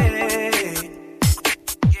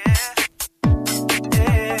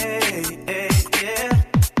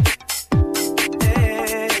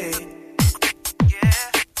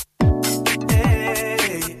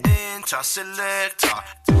 Selector,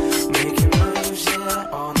 making moves, yeah,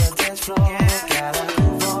 on the dance floor. Gotta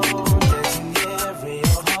move on, dancing, yeah, real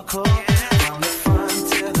hardcore. From the front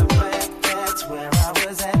to the back, that's where I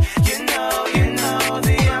was at. You know,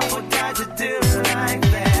 the apple died to do it like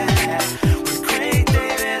that. With Craig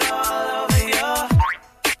David all over your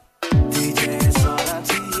DJ, it's all up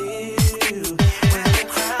to you. When the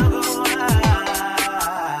crowd go wild,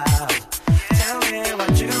 tell me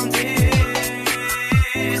what you gon' do.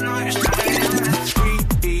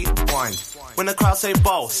 When the crowd say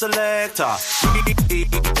ball, selector.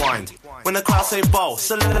 Rewind. When the crowd say ball,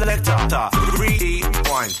 selector.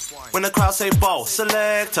 Rewind. When the crowd say ball,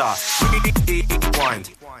 selector. Rewind.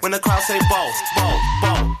 When the crowd say ball.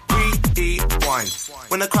 Rewind.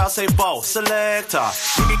 When the crowd say ball, selector.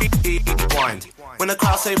 Rewind. When the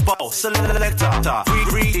crowd say ball, selector.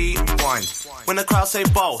 Rewind. When the crowd say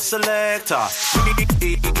ball, selector.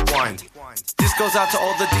 Rewind. This goes out to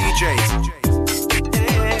all the DJs.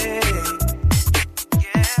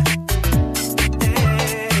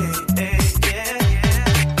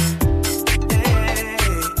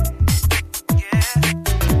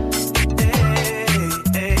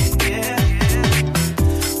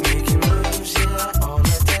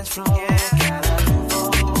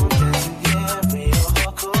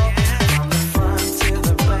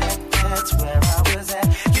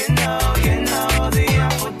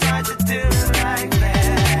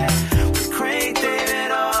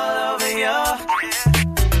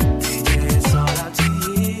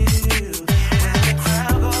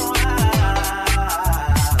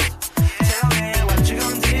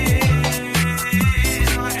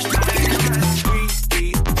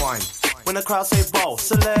 When the crowd say ball,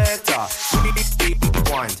 selector.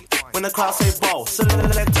 Rewind. When the crowd say ball,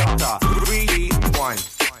 selector. Rewind.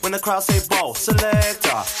 When the crowd say ball,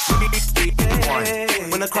 selector.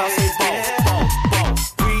 Rewind. When the crowd say ball.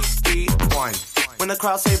 Rewind. When the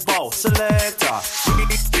crowd say ball, selector.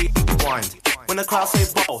 Rewind. When the crowd say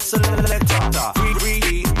ball, selector.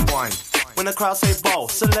 Rewind. When the crowd say ball,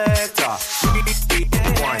 selector.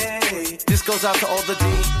 Rewind. This goes out to all the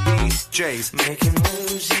DJs. Making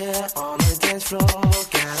moves, yeah, on the dance floor.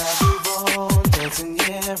 Gotta move on, dancing,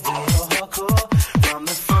 yeah, real hardcore. From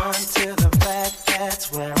the front to the back,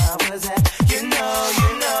 that's where I was at. You know,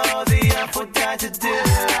 the apple died to do it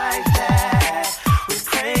like that. With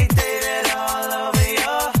Craig David all over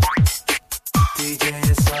your DJ,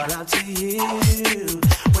 it's all up to you.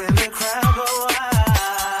 When the crowd go wild,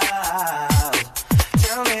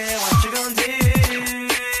 tell me what you gonna do.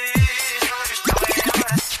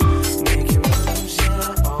 Making moves,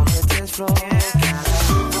 yeah, on the dance floor. Gotta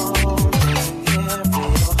move on, dancing, yeah,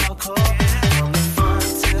 real hardcore. From the front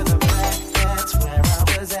to the back, that's where I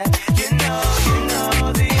was at. You know,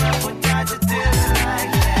 the apple died to do it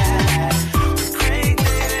like that. With Craig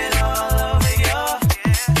David all over your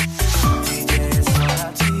DJ, it's all up to you. When the crowd go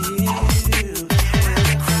wild,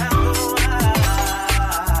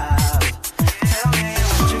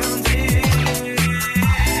 tell me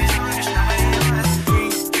what you gonna do.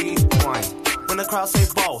 Rewind. When the crowd say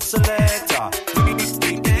ball, selector.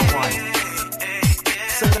 Rewind.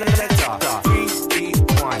 Selector.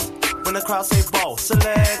 Rewind. When the crowd say ball,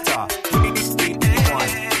 selector.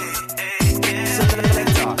 Rewind.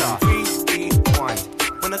 Selector. Rewind.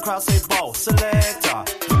 When the crowd say ball, selector.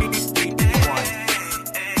 Rewind.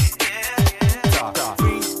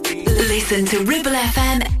 Listen to Ribble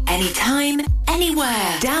FM anytime,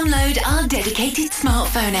 anywhere. Download our dedicated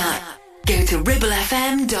smartphone app. Go to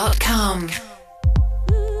ribblefm.com.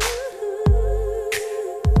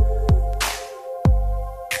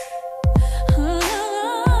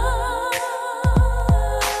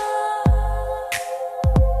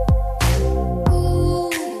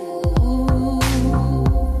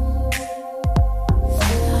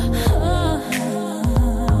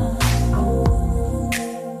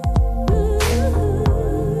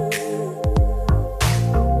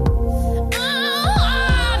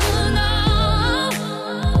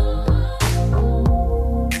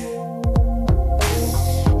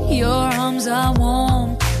 Your arms are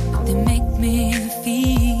warm, but they make me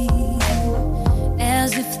feel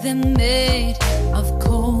as if they're made of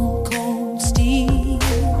cold, cold steel.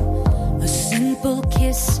 A simple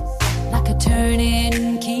kiss, like a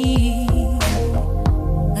turning key.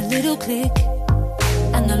 A little click,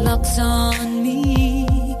 and the lock walks on me.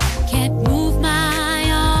 Can't move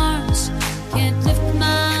my arms, can't lift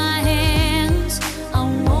my hands. I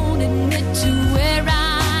won't admit to where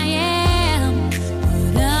I am,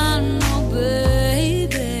 but I know,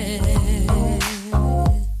 baby,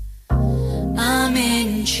 I'm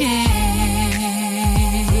in chains.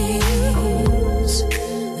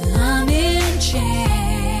 I'm in chains.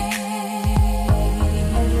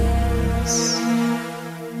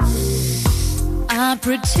 I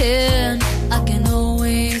pretend I can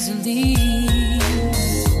always leave,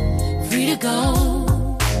 free to go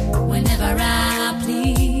whenever I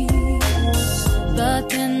please. But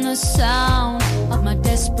then the sound of my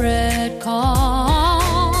desperate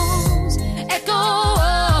calls echo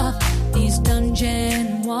up these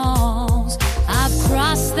dungeon walls. I've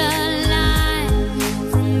crossed the line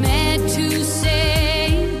from mad to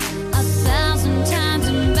sane 1,000 times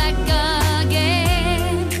and back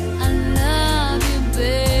again. I love you,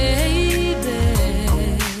 baby.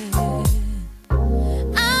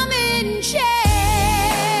 I'm in chains.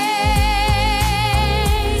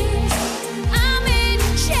 I'm in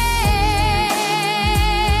chains.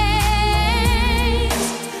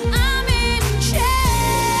 I'm in chains.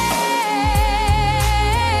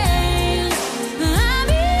 I'm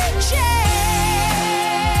in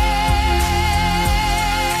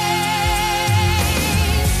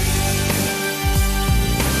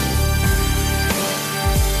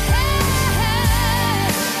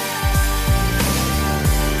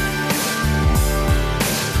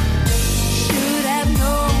Should have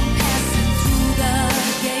known passing through the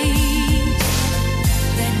gate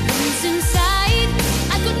that was inside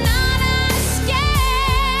I could not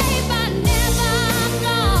escape. I never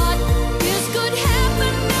thought this could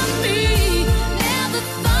happen to me. Never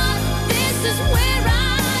thought this is where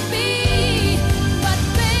I'd be. But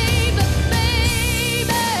baby, baby,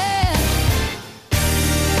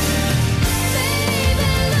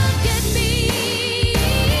 look at me.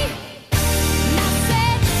 And I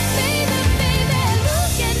said, baby,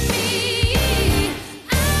 look at me.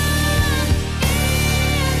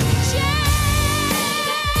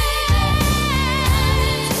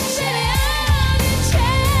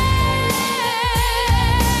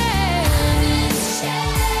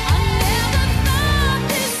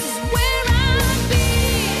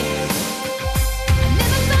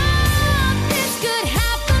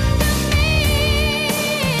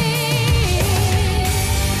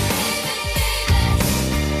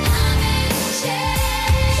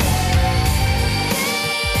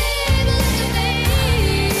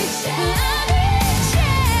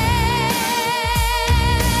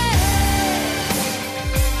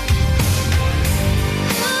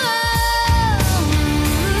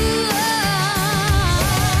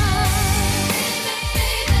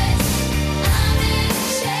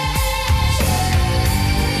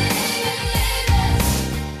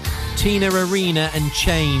 Tina Arena and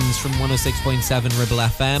Chains from 106.7 Ribble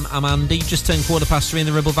FM. I'm Andy, just turned 3:15 in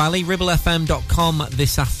the Ribble Valley. RibbleFM.com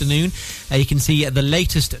this afternoon. You can see the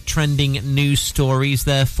latest trending news stories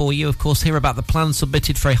there for you. Of course, hear about the plan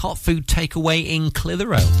submitted for a hot food takeaway in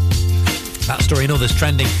Clitheroe. That story and others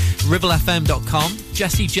trending. RibbleFM.com.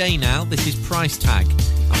 Jessie J now. This is Price Tag.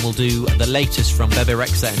 And we'll do the latest from Bebe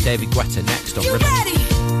Rexha and David Guetta next on Ribble.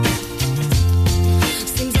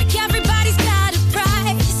 Seems like everybody's got a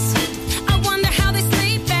price. I wonder how they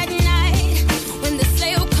sleep at night. When the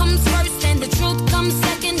sale comes first and the truth comes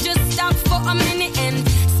second, just stop for a minute and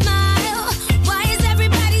smile. Why is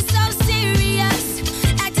everybody so serious?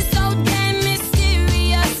 Acting so damn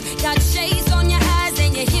mysterious. Got shades on your eyes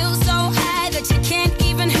and your heels so high that you can't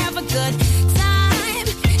even have a good time.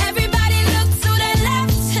 Everybody look to their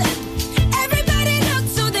left. Everybody look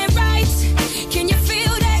to their right. Can you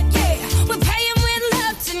feel that?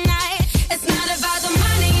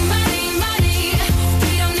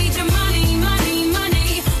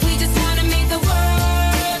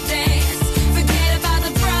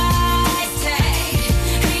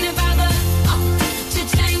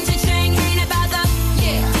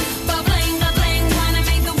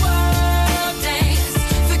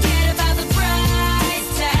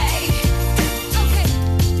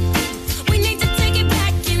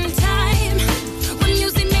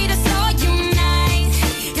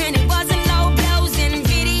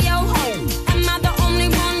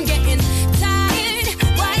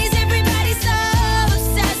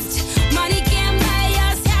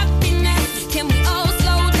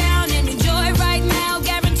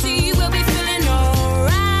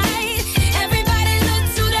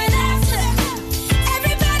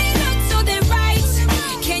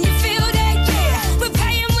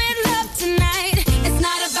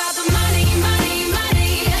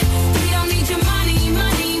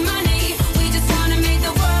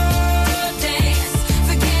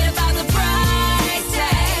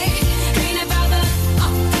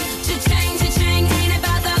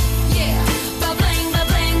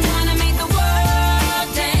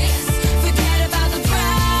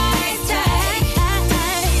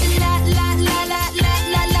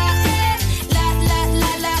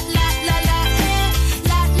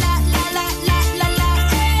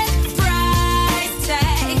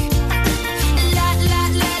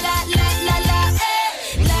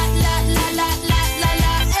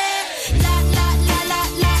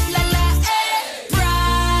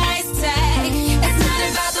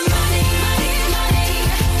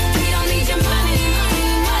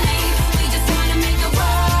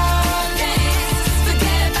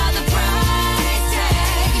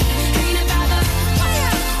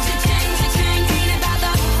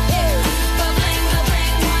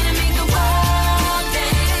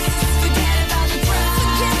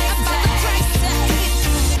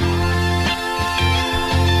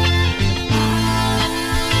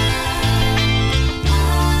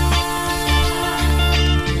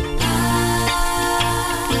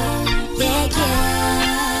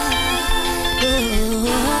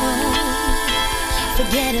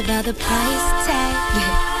 forget about the price tag.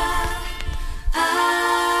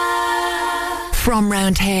 From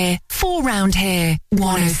round here, for round here,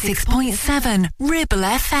 106.7 Ribble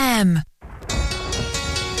FM.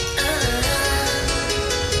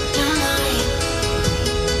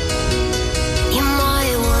 You're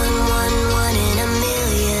my one in a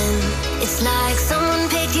million. It's like someone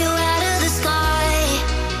picked you out of the sky.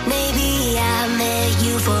 Maybe I met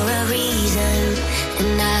you for a reason,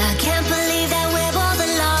 and I can't believe that we're both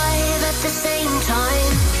alive at the same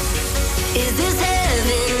time. Is this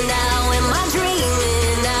heaven now? Am I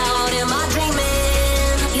dreaming out? Am I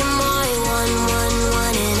dreaming? You're my one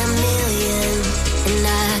in a million, and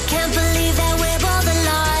I can't believe that we're both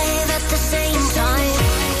alive at the same time.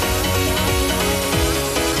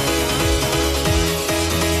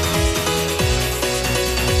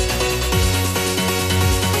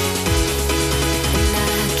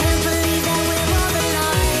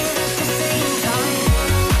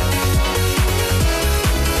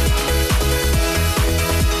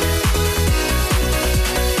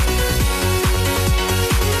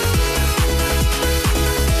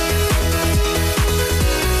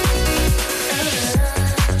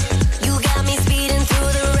 You got me speeding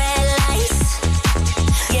through the red lights.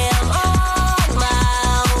 Yeah, I'm on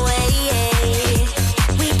my way.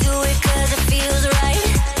 We do it 'cause it feels right.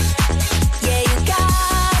 Yeah, you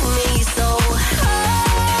got me so high.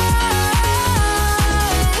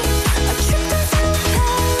 A trip to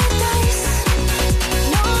paradise.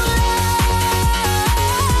 No lie.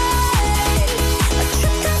 A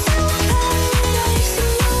trip to paradise.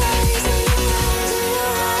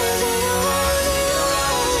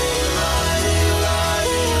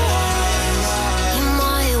 You're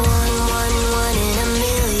my one in a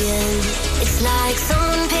million. It's like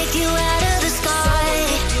someone picked you out of the sky.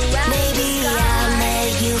 Maybe I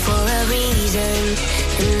met you for a reason,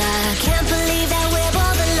 and I can't believe that we're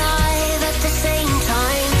both alive at the same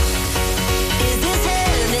time. Is this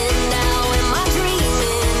heaven now? Am I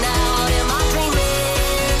dreaming out? Am I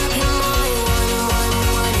dreaming? You're my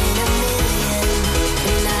one in a million,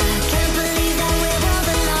 and I can't believe that we're both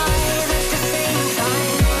alive at the same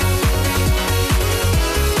time.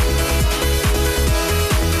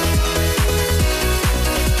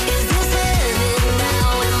 Is this heaven now?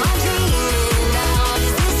 Am I dreaming out?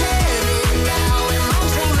 Is this heaven now? Am I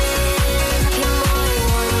dreaming? You're my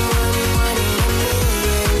one in a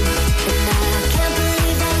million, and I can't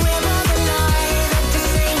believe that we're both alive at the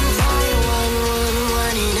same time.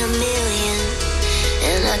 One in a million,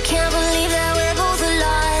 and I can't believe that we're both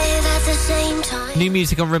alive at the same time. New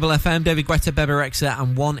music on Ribble FM, David Guetta, Bebe Rexha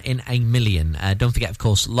and 1 in a Million. Don't forget, of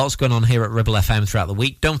course, lots going on here at Ribble FM throughout the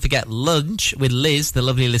week. Don't forget lunch with Liz, the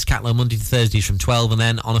lovely Liz Catlow, Monday to Thursdays from 12, and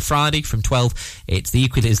then on a Friday from 12, it's the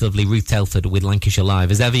equally as lovely Ruth Telford with Lancashire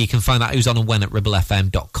Live. As ever, you can find out who's on and when at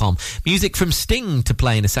ribblefm.com. Music from Sting to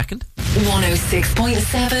play in a second.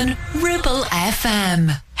 106.7 Ribble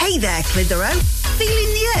FM. Hey there, Clitheroe.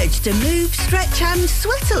 Feeling the urge to move, stretch and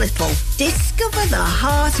sweat a little? Discover the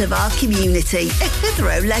heart of our community at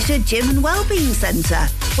Clitheroe Leisure Gym and Wellbeing Centre.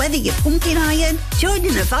 Whether you're pumping iron,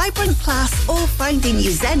 joining a vibrant class or finding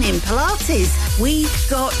your zen in Pilates, we've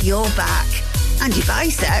got your back. And your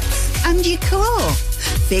biceps and your core.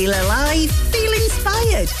 Feel alive, feel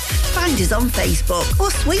inspired. Find us on Facebook or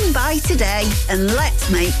swing by today and let's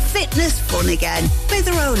make fitness fun again.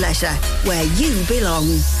 Clitheroe Leisure, where you belong.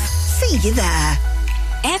 See you there.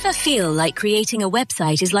 Ever feel like creating a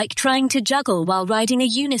website is like trying to juggle while riding a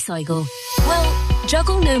unicycle? Well,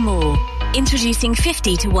 juggle no more. Introducing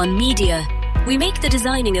 50-to-1 Media. We make the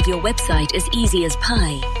designing of your website as easy as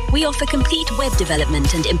pie. We offer complete web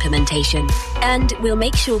development and implementation. And we'll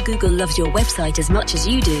make sure Google loves your website as much as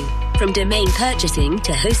you do. From domain purchasing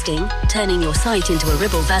to hosting, turning your site into a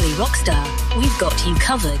Ribble Valley rockstar, we've got you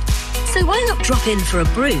covered. So why not drop in for a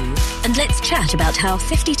brew and let's chat about how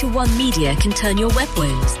 50-to-1 Media can turn your web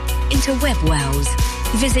woes into web wows.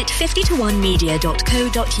 Visit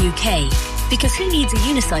 50to1media.co.uk, because who needs a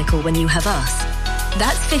unicycle when you have us?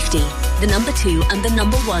 That's 50, the number 2 and the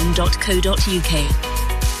number 1.co.uk.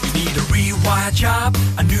 You need a rewire job,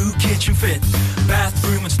 a new kitchen fit,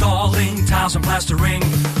 bathroom installing, tiles and plastering,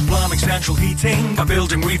 plumbing, central heating, a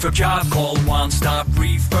building refurb job. Call One Stop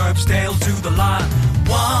Refurbs, they'll do the lot.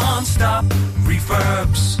 One Stop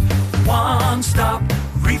Refurbs. One Stop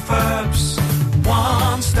Refurbs.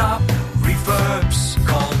 One Stop Refurbs.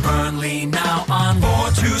 Call Burnley now on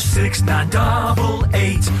 427 426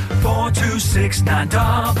 988. 426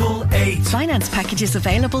 988. Finance packages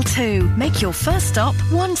available too. Make your first stop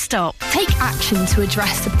one stop. Take action to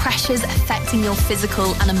address the pressures affecting your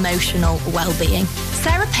physical and emotional well-being.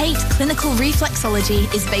 Sarah Pate Clinical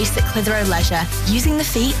Reflexology is based at Clitheroe Leisure. Using the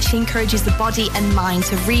feet, she encourages the body and mind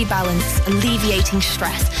to rebalance, alleviating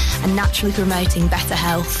stress and naturally promoting better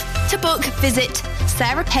health. To book, visit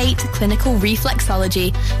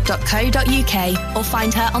sarahpateclinicalreflexology.co.uk or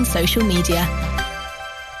find her on social media.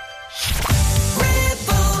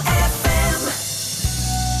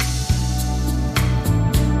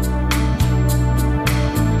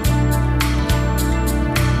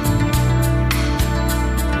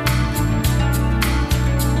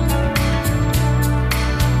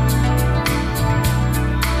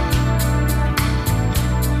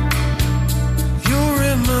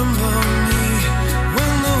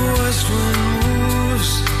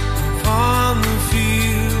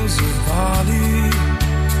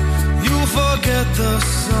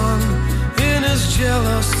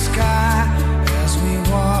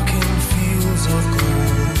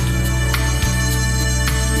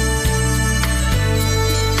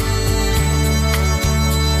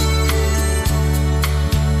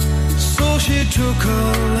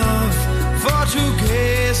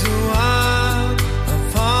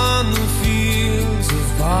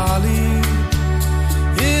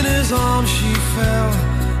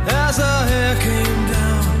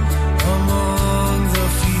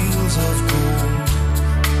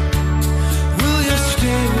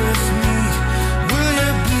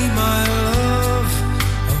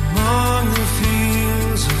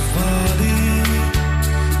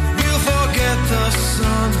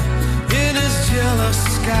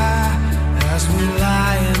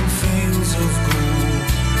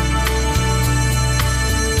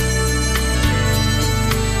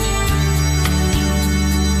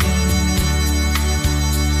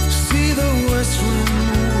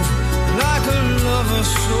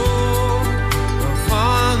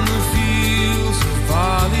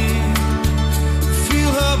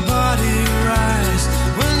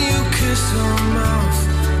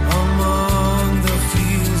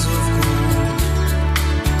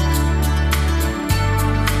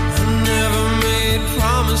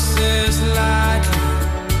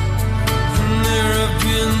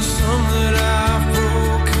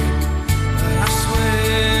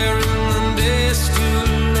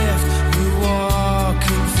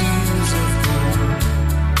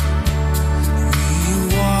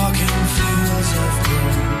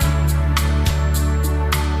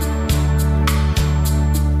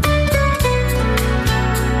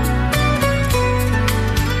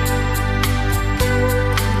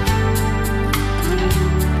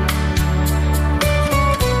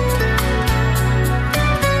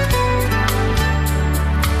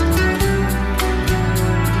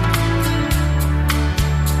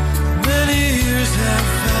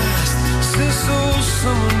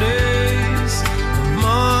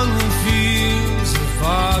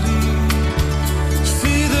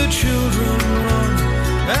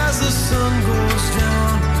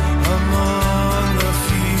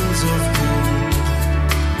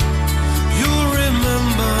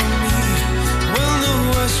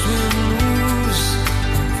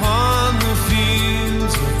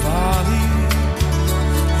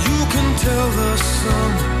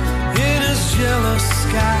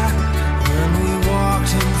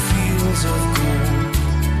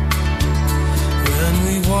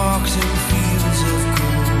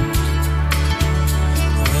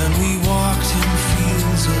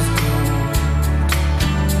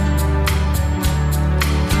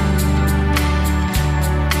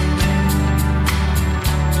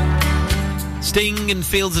 Sting and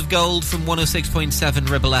Fields of Gold from 106.7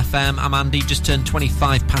 Ribble FM. I'm Andy, just turned 3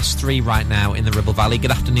 right now in the Ribble Valley.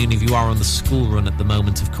 Good afternoon if you are on the school run at the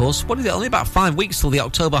moment, of course. What is it? Only about 5 weeks till the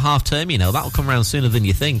October half term, you know. That'll come around sooner than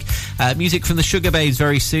you think. Music from the Sugar Babes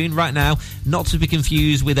very soon. Right now, not to be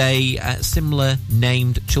confused with a similar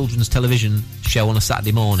named children's television show on a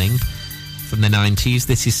Saturday morning from the 90s.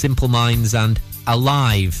 This is Simple Minds and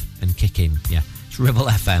Alive and Kicking. Yeah, it's Ribble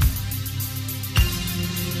FM.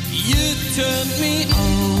 You turned me on.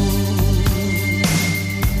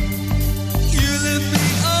 You lit me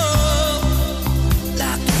up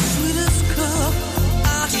like the sweetest cup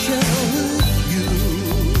I share with you.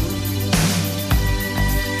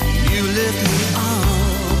 You lift me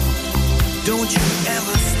up. Don't you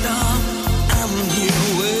ever stop. I'm here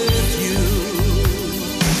with you.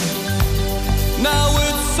 Now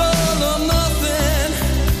it's all or nothing.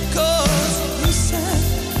 'Cause you said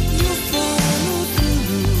you follow through.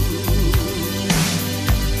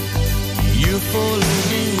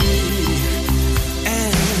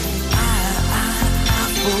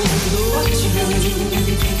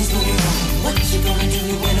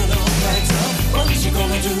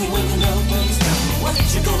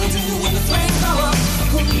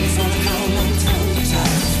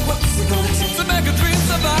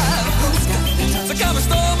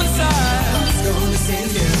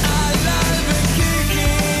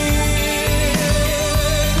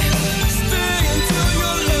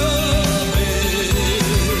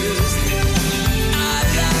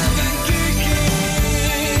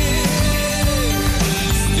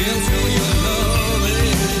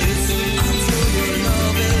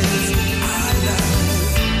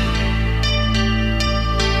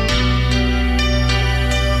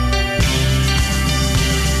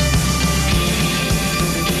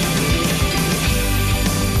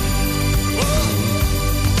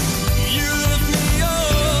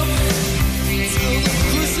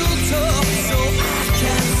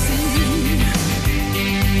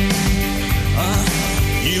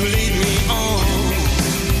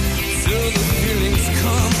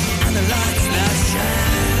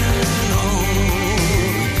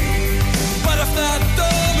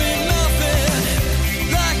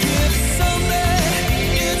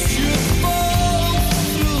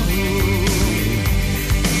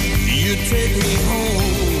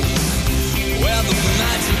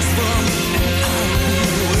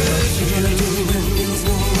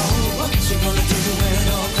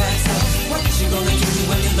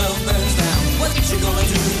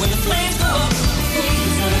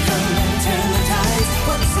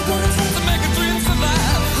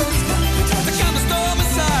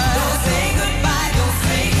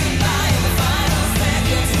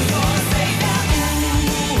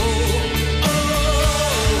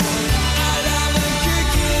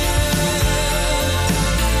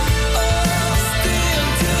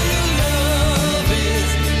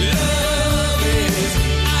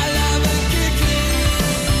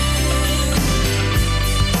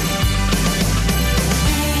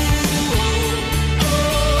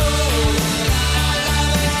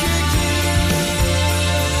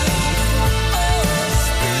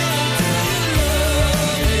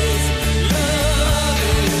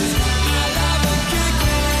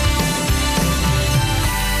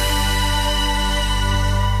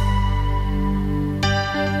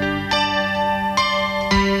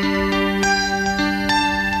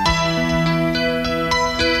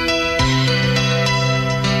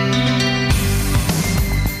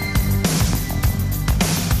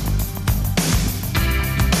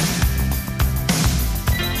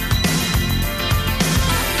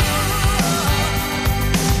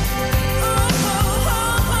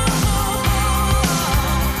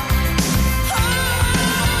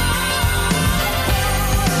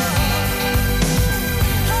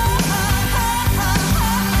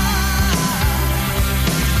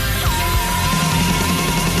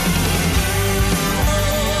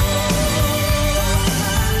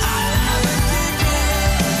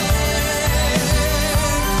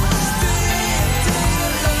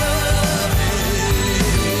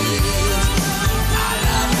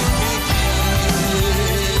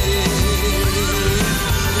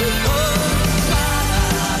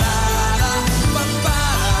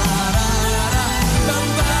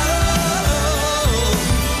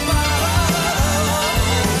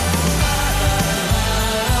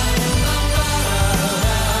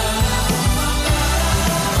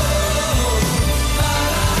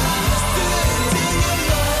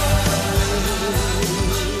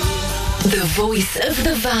 voice of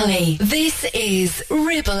the valley. This is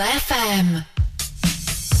Ribble FM.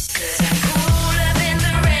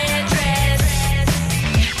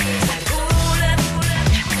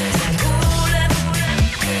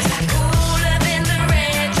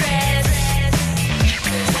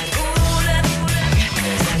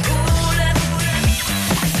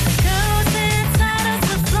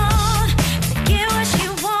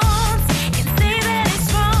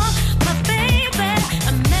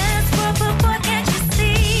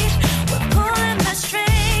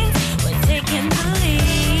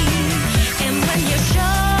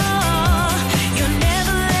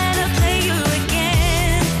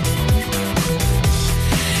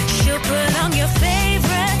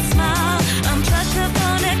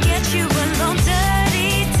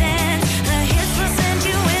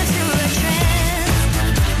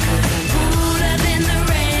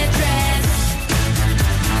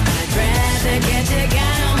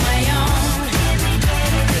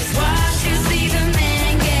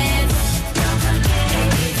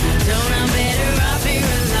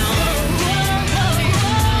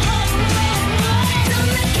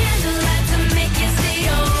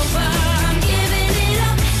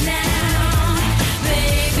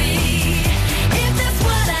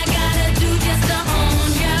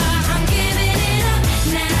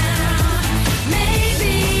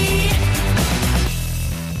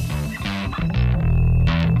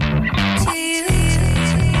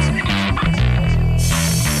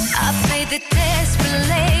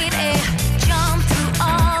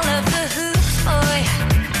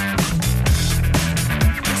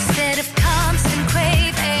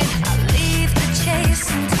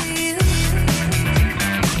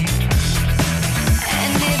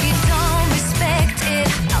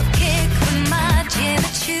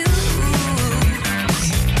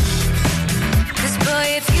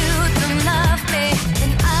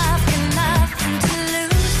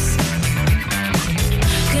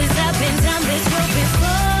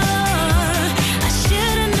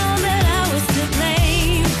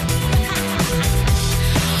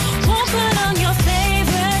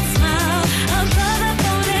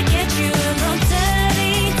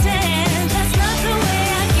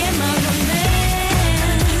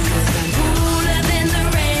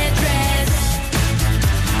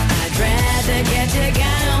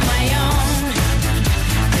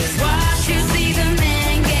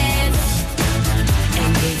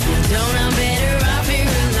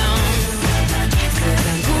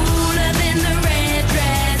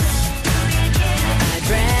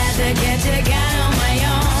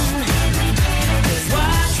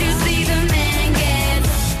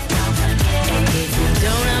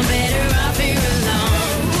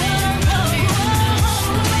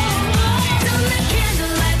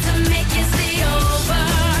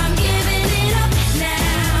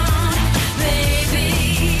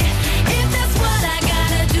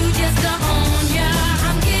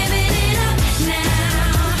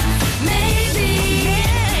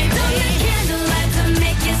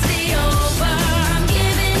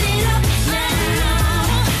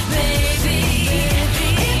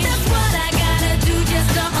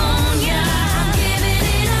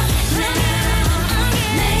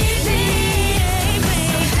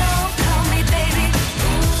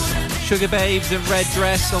 Sugar Babes and Red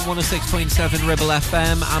Dress on 106.7 Ribble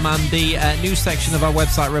FM. I'm Andy. News section of our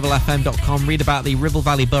website, ribblefm.com. Read about the Ribble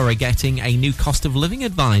Valley Borough getting a new cost of living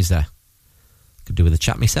advisor. Could do with a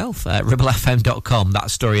chat myself. Ribblefm.com.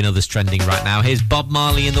 That story and others trending right now. Here's Bob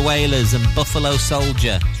Marley and the Wailers and Buffalo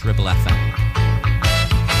Soldier. It's Ribble FM.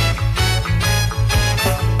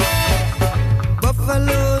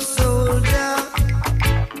 Buffalo soldier,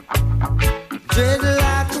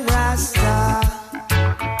 dreadlock rasta.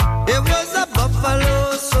 It was a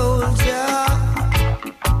buffalo soldier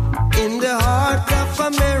in the heart of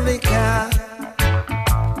America,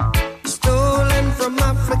 stolen from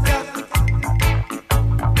Africa,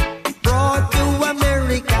 brought to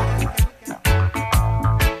America,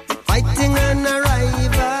 fighting an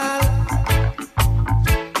arrival,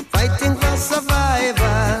 fighting for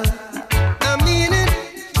survival.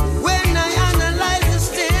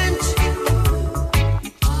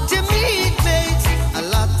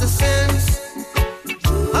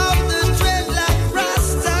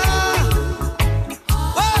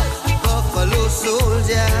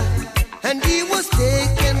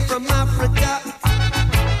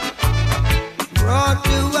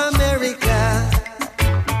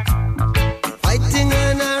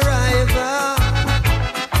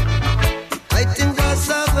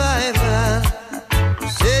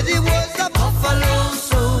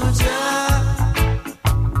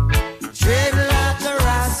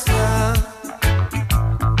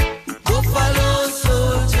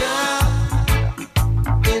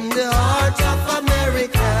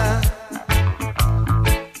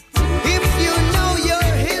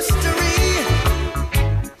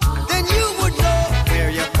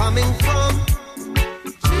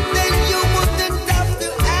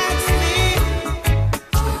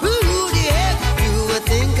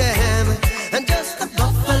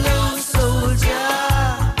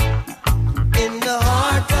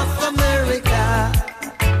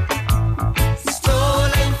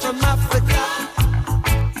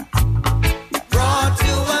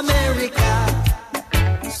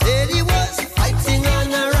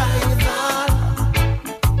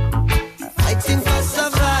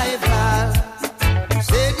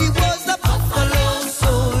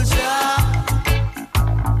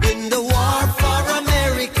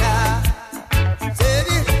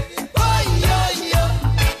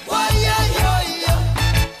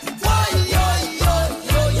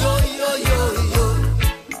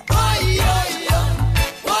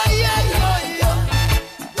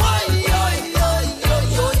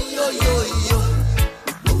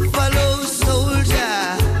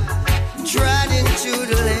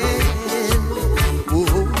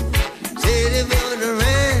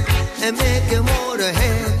 and make him hold her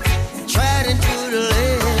hand, trot into the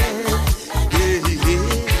land. Yeah, yeah.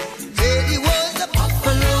 Said he was a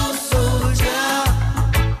buffalo soldier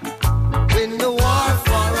in the war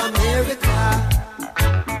for America.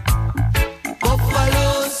 Buffalo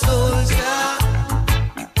soldier,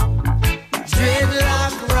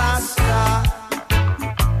 dreadlock rasta,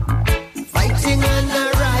 fighting an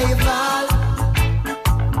rival,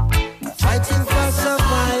 fighting for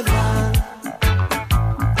survival,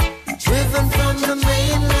 driven from the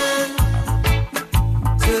mainland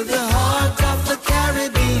to the heart of the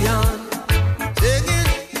Caribbean. Singing,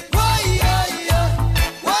 why, yeah, yeah,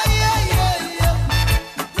 why, yeah, yeah, yeah,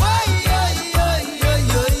 why, yeah, yeah, yeah,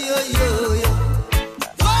 yeah, yeah, yeah,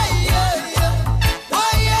 why, yeah, yeah,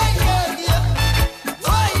 why, yeah, yeah, yeah,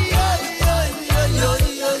 why, yeah, yeah, yeah, yeah,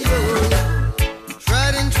 yeah, yeah.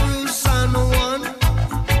 Treading through San Juan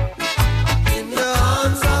in the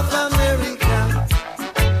arms of America,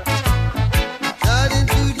 treading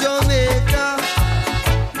through Jamaica,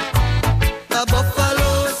 the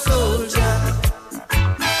buffalo soldier,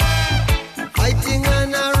 fighting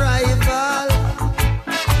an rival,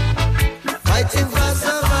 fighting for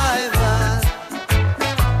survival.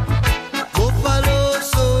 Buffalo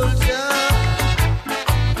soldier,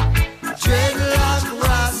 dreadlock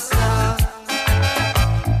rasta.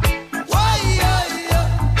 Why, yeah, yeah,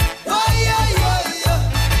 why, yeah, yeah, yeah,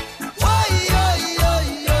 why, yeah, yeah,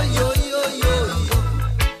 yeah, yeah, yeah, yeah,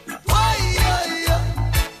 why, yeah, yeah,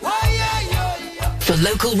 why, yeah, yeah, yeah. For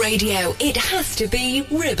local radio, it has to be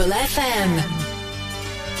Ribble FM.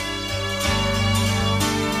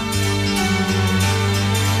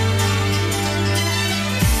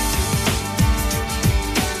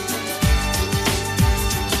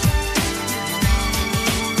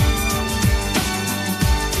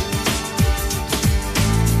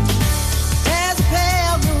 There's a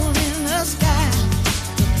pale moon in the sky.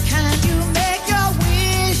 Can you make your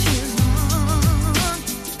wishes on?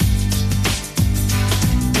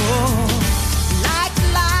 Oh, like the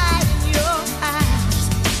light in your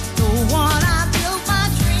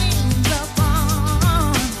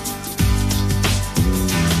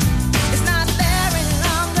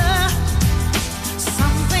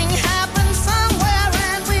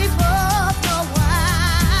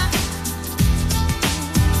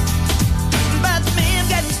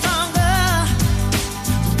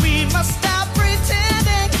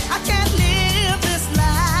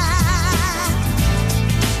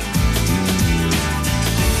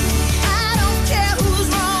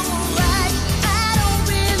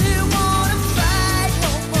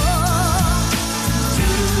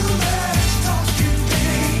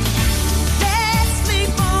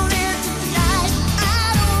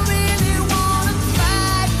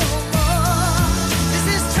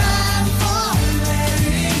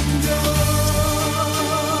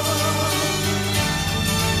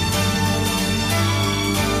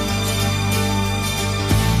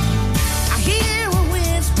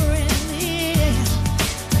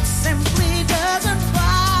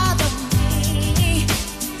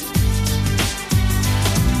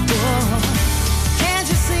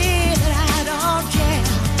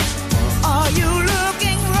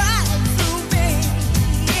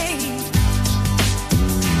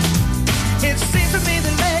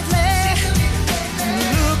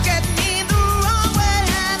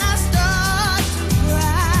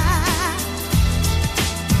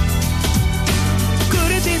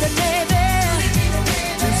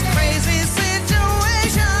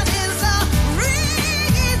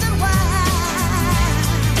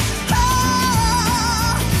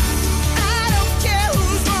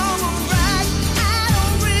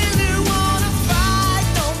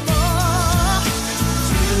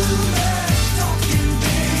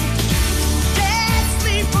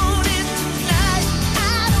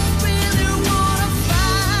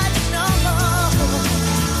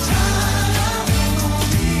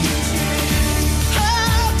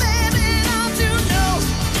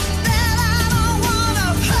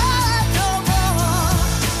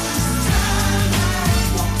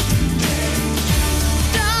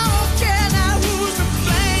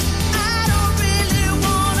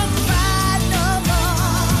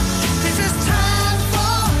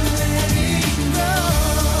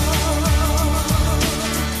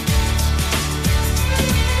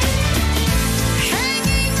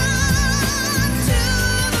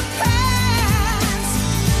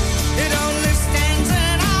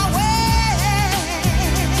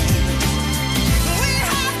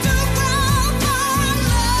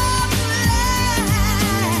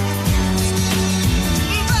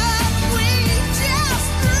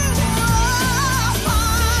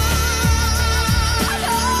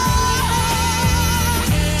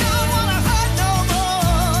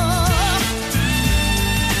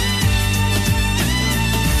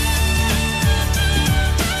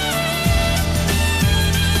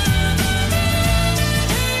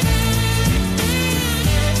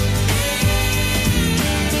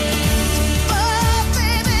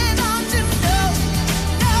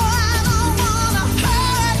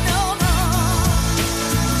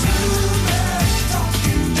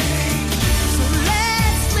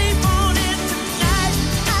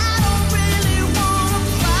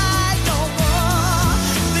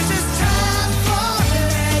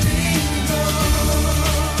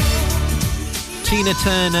Tina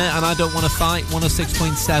Turner and I Don't Want to Fight,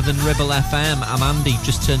 106.7 Ribble FM. I'm Andy,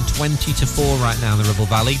 just turned 20 to 4 right now in the Ribble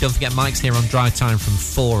Valley. Don't forget Mike's here on Drive Time from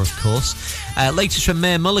 4, of course. Latest from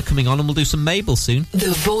Mayor Muller coming on, and we'll do some Mabel soon.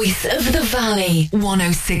 The Voice of the Valley,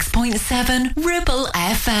 106.7 Ribble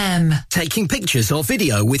FM. Taking pictures or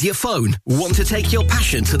video with your phone? Want to take your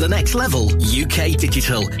passion to the next level? UK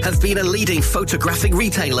Digital have been a leading photographic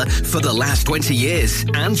retailer for the last 20 years.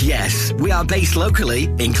 And yes, we are based locally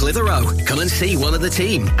in Clitheroe. Come and see one of the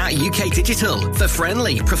team at UK Digital for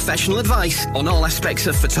friendly, professional advice on all aspects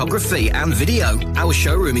of photography and video. Our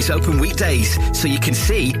showroom is open weekdays, so you can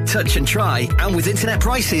see, touch and try. And with internet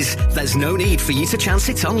prices, there's no need for you to chance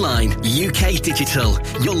it online. UK Digital,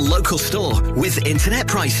 your local store with internet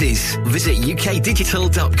prices. Visit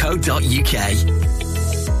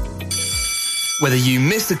ukdigital.co.uk. Whether you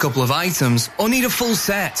missed a couple of items or need a full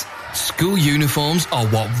set, school uniforms are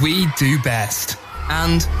what we do best.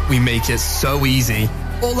 And we make it so easy.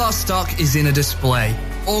 All our stock is in a display,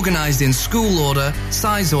 organised in school order,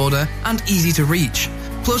 size order, and easy to reach.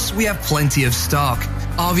 Plus, we have plenty of stock.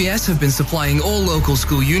 RVS have been supplying all local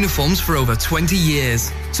school uniforms for over 20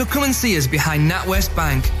 years. So come and see us behind NatWest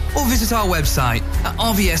Bank or visit our website at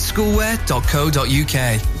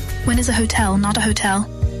rvsschoolwear.co.uk. When is a hotel not a hotel?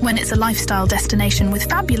 When it's a lifestyle destination with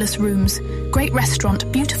fabulous rooms, great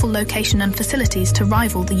restaurant, beautiful location and facilities to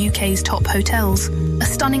rival the UK's top hotels. A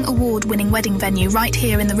stunning award-winning wedding venue right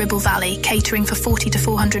here in the Ribble Valley, catering for 40 to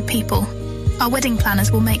 400 people. Our wedding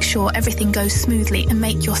planners will make sure everything goes smoothly and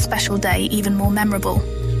make your special day even more memorable.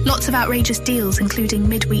 Lots of outrageous deals, including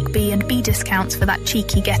midweek B and B discounts for that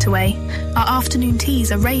cheeky getaway. Our afternoon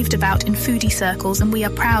teas are raved about in foodie circles, and we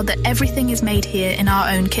are proud that everything is made here in our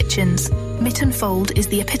own kitchens. Mytton Fold is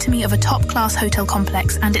the epitome of a top-class hotel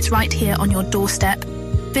complex, and it's right here on your doorstep.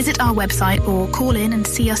 Visit our website or call in and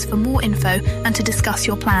see us for more info and to discuss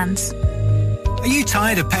your plans. Are you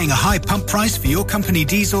tired of paying a high pump price for your company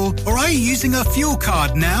diesel? Or are you using a fuel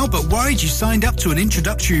card now but worried you signed up to an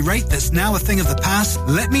introductory rate that's now a thing of the past?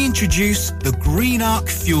 Let me introduce the Green Arc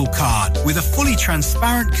Fuel Card. With a fully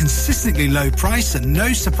transparent, consistently low price and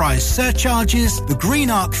no surprise surcharges, the Green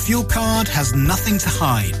Arc Fuel Card has nothing to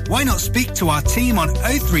hide. Why not speak to our team on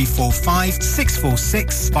 0345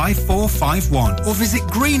 646 5451 or visit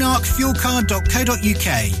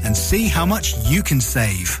greenarcfuelcard.co.uk and see how much you can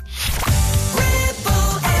save.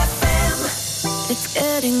 It's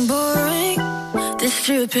getting boring, this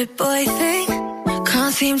stupid boy thing.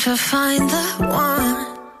 Can't seem to find the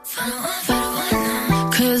one.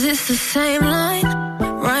 Cause it's the same line,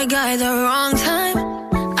 right guy, the wrong time.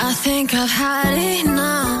 I think I've had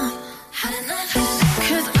enough.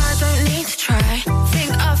 Cause I don't need to try.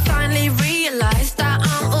 Think I finally realized that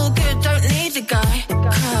I'm all good, don't need a guy.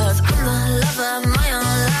 Cause I'm the lover of my own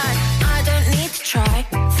life. I don't need to try.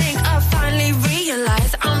 Think I finally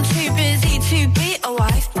realized I'm too busy to be a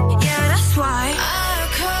wife. Yeah, that's why I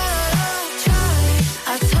called up Charlie.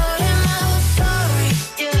 I told him I was sorry.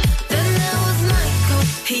 Yeah, then there was Michael.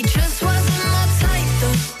 He just wasn't my type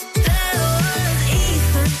though. There was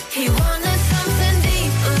Ethan. He wanted something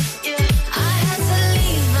deeper. Yeah, I had to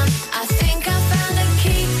leave him. I think I found a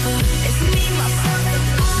keeper. It's me, myself, and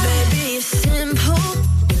I. Baby, it's simple.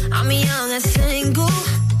 I'm young and single.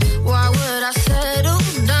 Why would I settle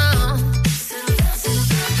down?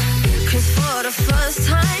 Cause for the first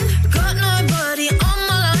time, got nobody on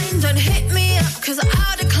my line. Don't hit me up, cause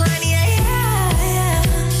I'll decline, yeah.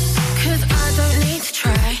 Cause I don't need to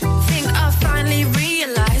try. Think I finally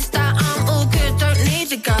realized that I'm all good, don't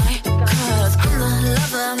need a guy. Cause I'm the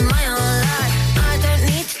lover of my own life. I don't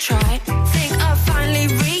need to try. Think I finally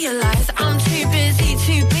realized I'm too busy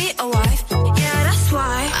to be a wife. Yeah, that's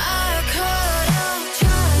why I called up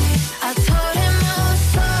Charlie. I told him I was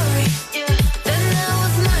sorry. Yeah, then there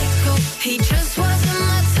was Michael. He just wasn't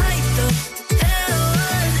my type though. There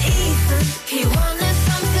was Ethan. He wanted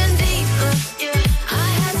something deeper. Yeah, I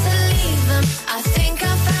had to leave him. I think I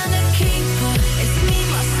found a keeper. It's me,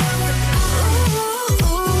 myself, and I.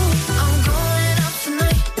 Ooh, I'm going out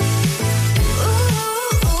tonight.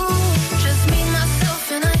 Ooh, just me, myself,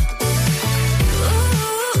 and I.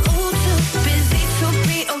 Ooh, too busy to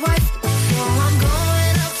be a wife. So I'm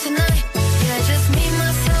going out tonight. Yeah, just me,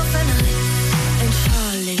 myself, and I. And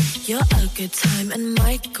Charlie, you're a good time, and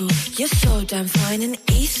Michael, you're so damn fine, and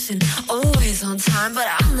Ethan, always on time, but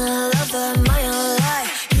I'm the lover of my own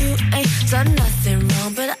life. You ain't done nothing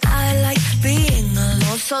wrong, but I like being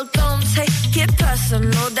alone, so don't take it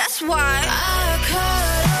personal. That's why I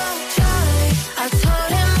called up Charlie. I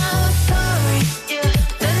told him I was sorry. Yeah,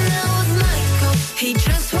 then there was Michael. He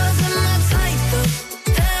just wasn't my type though.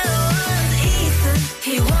 There was Ethan.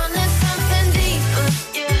 He wanted something deeper.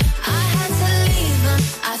 Yeah, I had to leave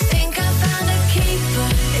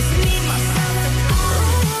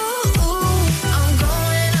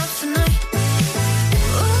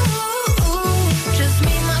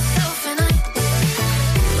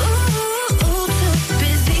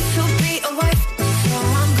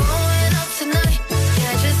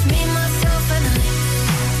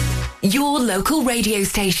Your local radio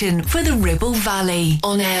station for the Ribble Valley.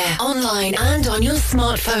 On air, online and on your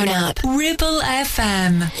smartphone app. Ribble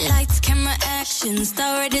FM. Lights, camera, action,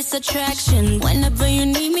 star this attraction. Whenever you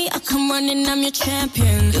need me, I come running, I'm your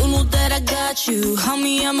champion. You know that I got you,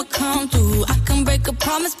 homie, I'ma come through. I can break a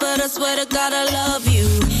promise, but I swear to God I love you.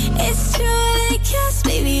 It's true, like yes,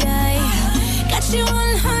 baby, I got you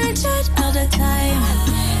 100 all the time.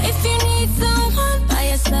 If you need someone by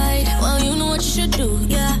your side, well, you know what you should do,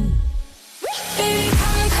 yeah. Baby,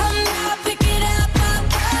 come now, pick it up, up.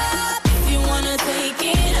 If you wanna take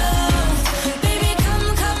it off. Baby, come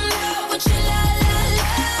now, with your la.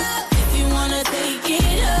 If you wanna take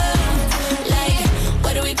it off. Like,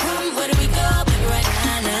 where do we come, where do we go? Baby, right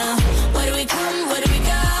now. Where do we come, where do we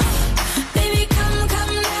go? Baby, come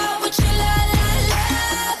now, with your la.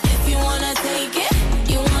 If you wanna take it,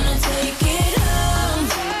 you wanna take it off.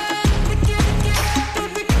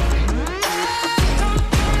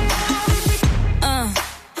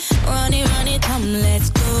 Run it, come, let's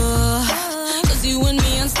go. 'Cause you and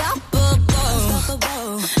me unstoppable.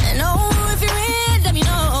 And oh, if you're in, let me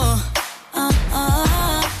know.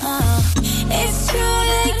 It's true,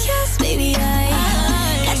 like yes, baby, I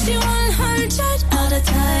got you 100 all the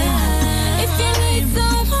time. If you need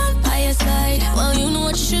someone by your side, well, you know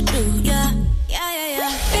what you should do, yeah.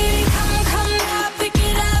 Baby, come now, pick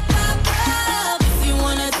it up. If you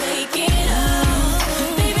wanna take it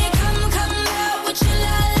off. Baby, come now, with your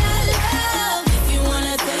la. If you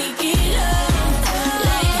wanna take it off.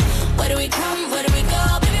 Like, where do we come, where do we go?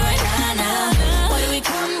 Baby, right now. Where do we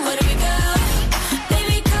come, where do we go?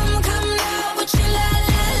 Baby, come now, with your la.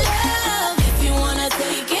 If you wanna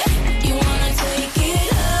take it, you wanna take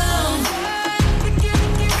it off.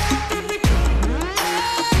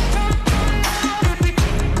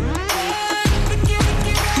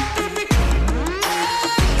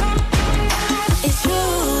 It's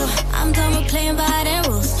true, I'm done with playing by the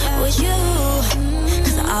rules with you.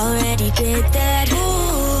 'Cause I already did that.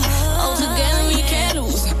 All together we can't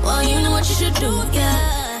lose. Well, you know what you should do,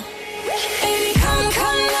 yeah. Baby, come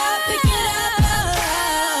now, pick it up.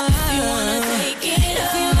 If you wanna take it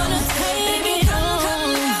up. Baby,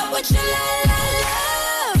 come now, with your la.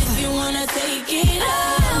 If you wanna take it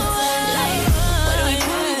up. Like, where do we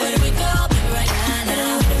come, where do we go? Baby, right now.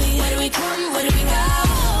 Where do we come, where do we go?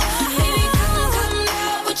 Baby, come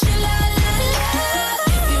now, with your la.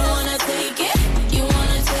 If you wanna take it, you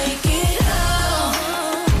wanna take it off.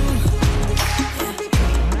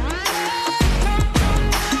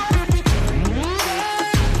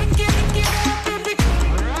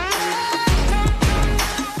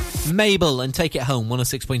 Mabel and Take It Home,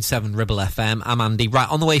 106.7 Ribble FM. I'm Andy. Right,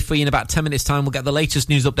 on the way for you in about 10 minutes' time, we'll get the latest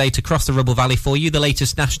news update across the Ribble Valley for you. The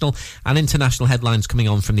latest national and international headlines coming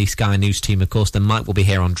on from the Sky News team, of course. Then Mike will be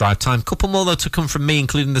here on Drive Time. Couple more, though, to come from me,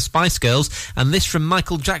 including the Spice Girls. And this from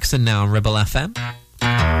Michael Jackson now on Ribble FM.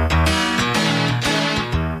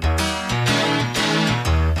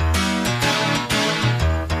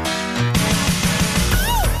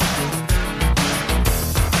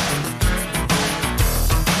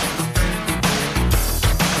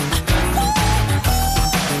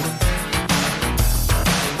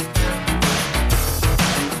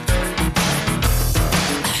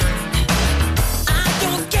 I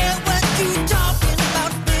don't care what you talking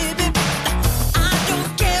about, baby. I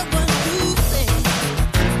don't care what you say.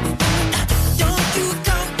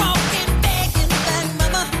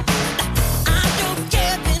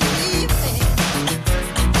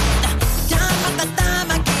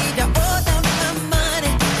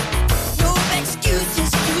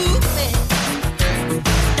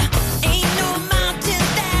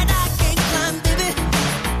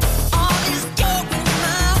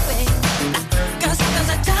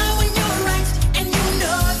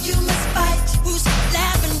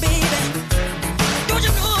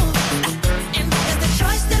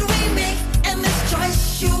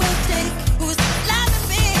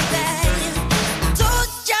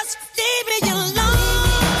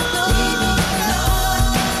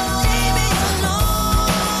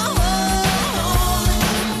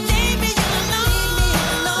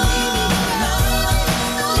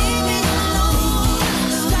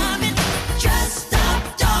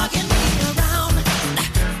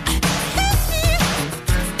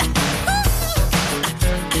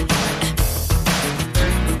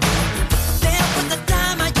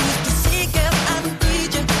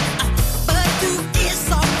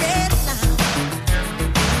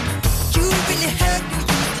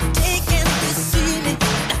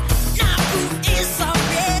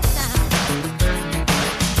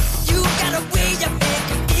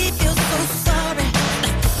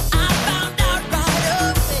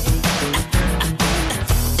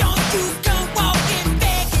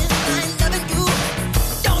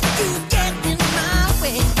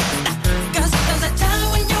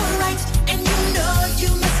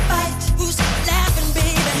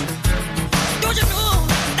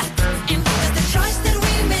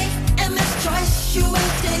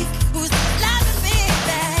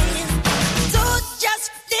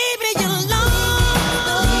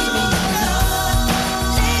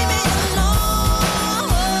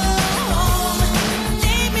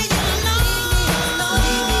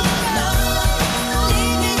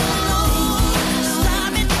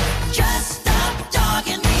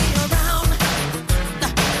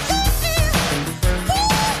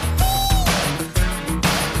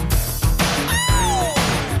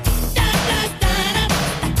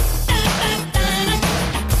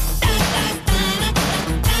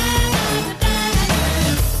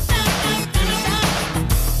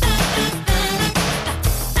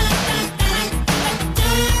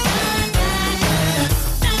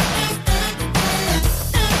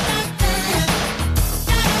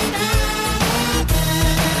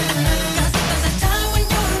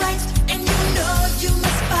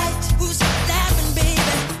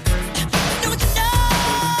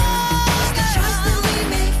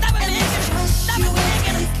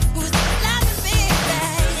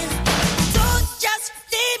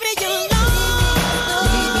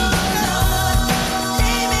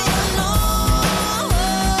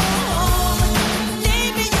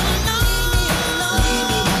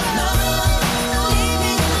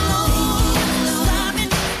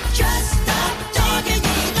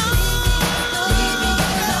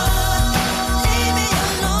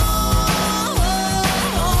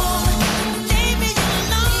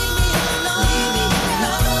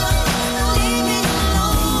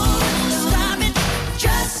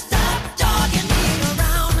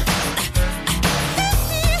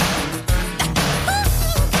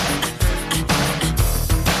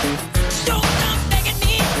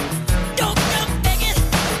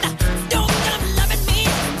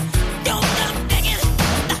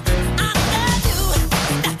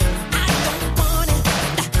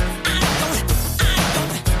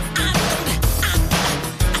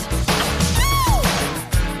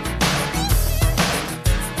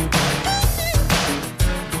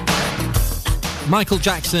 Michael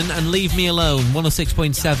Jackson and Leave Me Alone,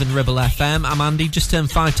 106.7 Ribble FM. I'm Andy, just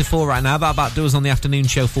turned 5 to 4 right now. That about does on the afternoon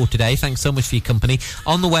show for today. Thanks so much for your company.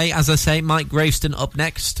 On the way, as I say, Mike Graveston up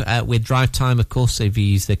next with Drive Time, of course, if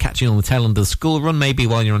he's catching on the tail end of the school run, maybe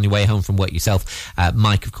while you're on your way home from work yourself.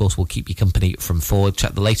 Mike, of course, will keep you company from 4.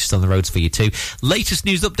 Check the latest on the roads for you too. Latest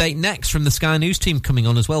news update next from the Sky News team coming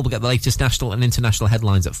on as well. We'll get the latest national and international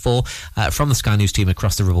headlines at 4 from the Sky News team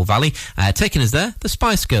across the Ribble Valley. Taking us there, the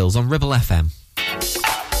Spice Girls on Ribble FM.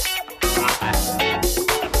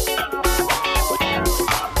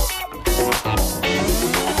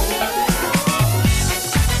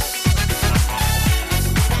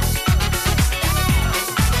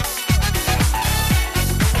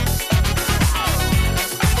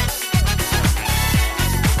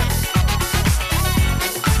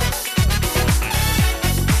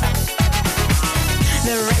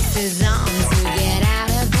 The race is on to get out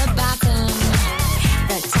of the bottom.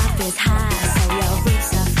 The top is high, so your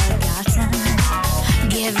roots are forgotten.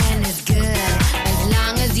 Giving is good as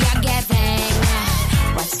long as you're giving.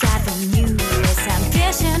 What's driving you is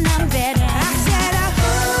ambition and bidding. I said,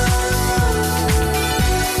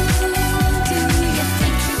 do you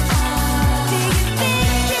think you are? Do you think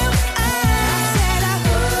you are? I said,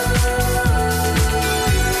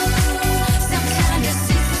 some kind of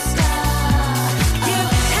superstar. You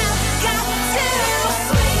have got to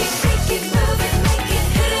swing it, shake it, move it, make it.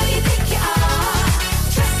 Who do you think you are?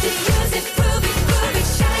 Trust it, use it, prove it,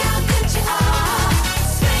 show me how good you are.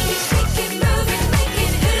 Swing it, shake it, move it, make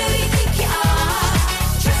it. Who do you think you are?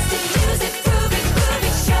 Trust it, use it, prove it,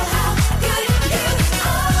 show how good you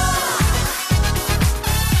are.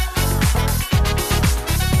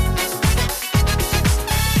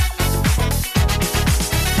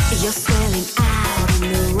 You're sailing out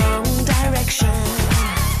in the wrong direction.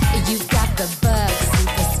 You've got the bug,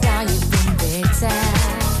 superstar, you've been bitten.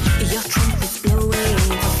 Your trumpet's blowing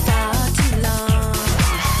for far too long.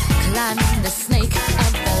 Climbing the snake of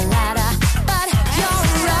the ladder, but you're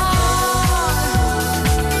wrong.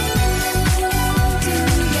 Do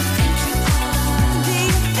you think you are? Do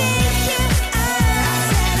you think you are? I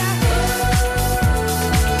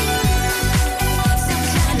said, some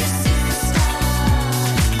kind of superstar.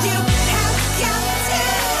 You have got to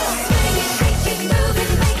swing it, shake it, move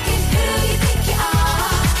it, make it. Who do you think you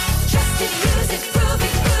are? Trust it, use it, prove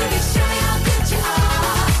it, show me how good you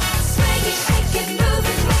are. Swing it, shake it, move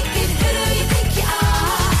it, make it. Who do you think you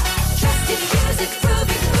are? Trust it, use it, prove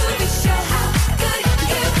it, show how good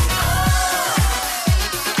you are.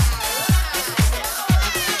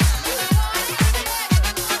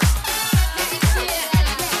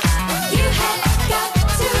 You have got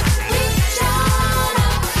to reach on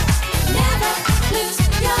up, never lose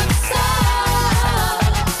your soul.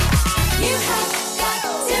 You have got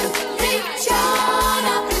to reach on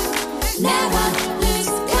up, never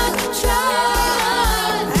lose control.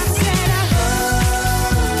 I said,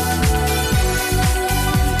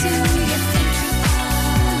 do you think you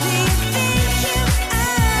are? Do you think you are?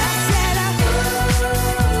 I said,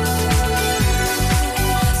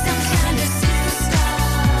 some kind of superstar.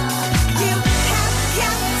 You have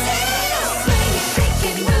got to swing it, shake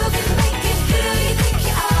it, move it, make it. Who do you think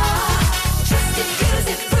you are? Trust it, use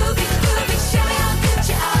it, prove it, show me how good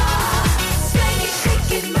you are. Swing it,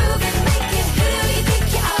 shake it, move it, make it. Who do you think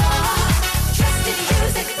you are? Trust it,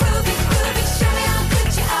 use it, prove it, show me how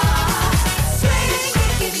good you are. Swing it, shake it,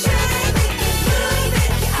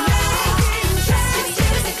 move it, make it. Who do you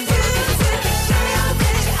think you are? Trust it, use it, prove it, show me how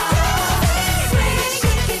good you are. Swing it,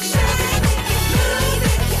 shake it, move it, make it. Who do you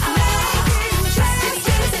think you are? Trust it,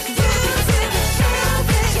 use it, prove it, show me how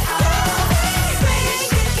good you are. Swing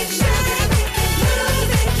it, shake it, move it, make it. Who do you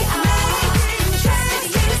think you are? Trust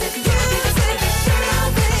it, use it, prove it, show me how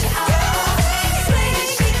good you are. Swing it,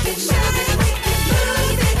 shake it, move it, make it. Who do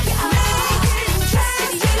you think you are? Trust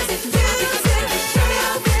it, use it, prove it, show me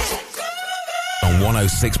how good you are. On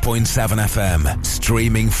 106.7 FM,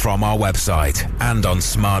 streaming from our website and on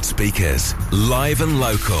smart speakers. Live and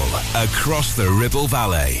local, across the Ribble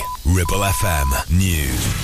Valley. Ribble FM News.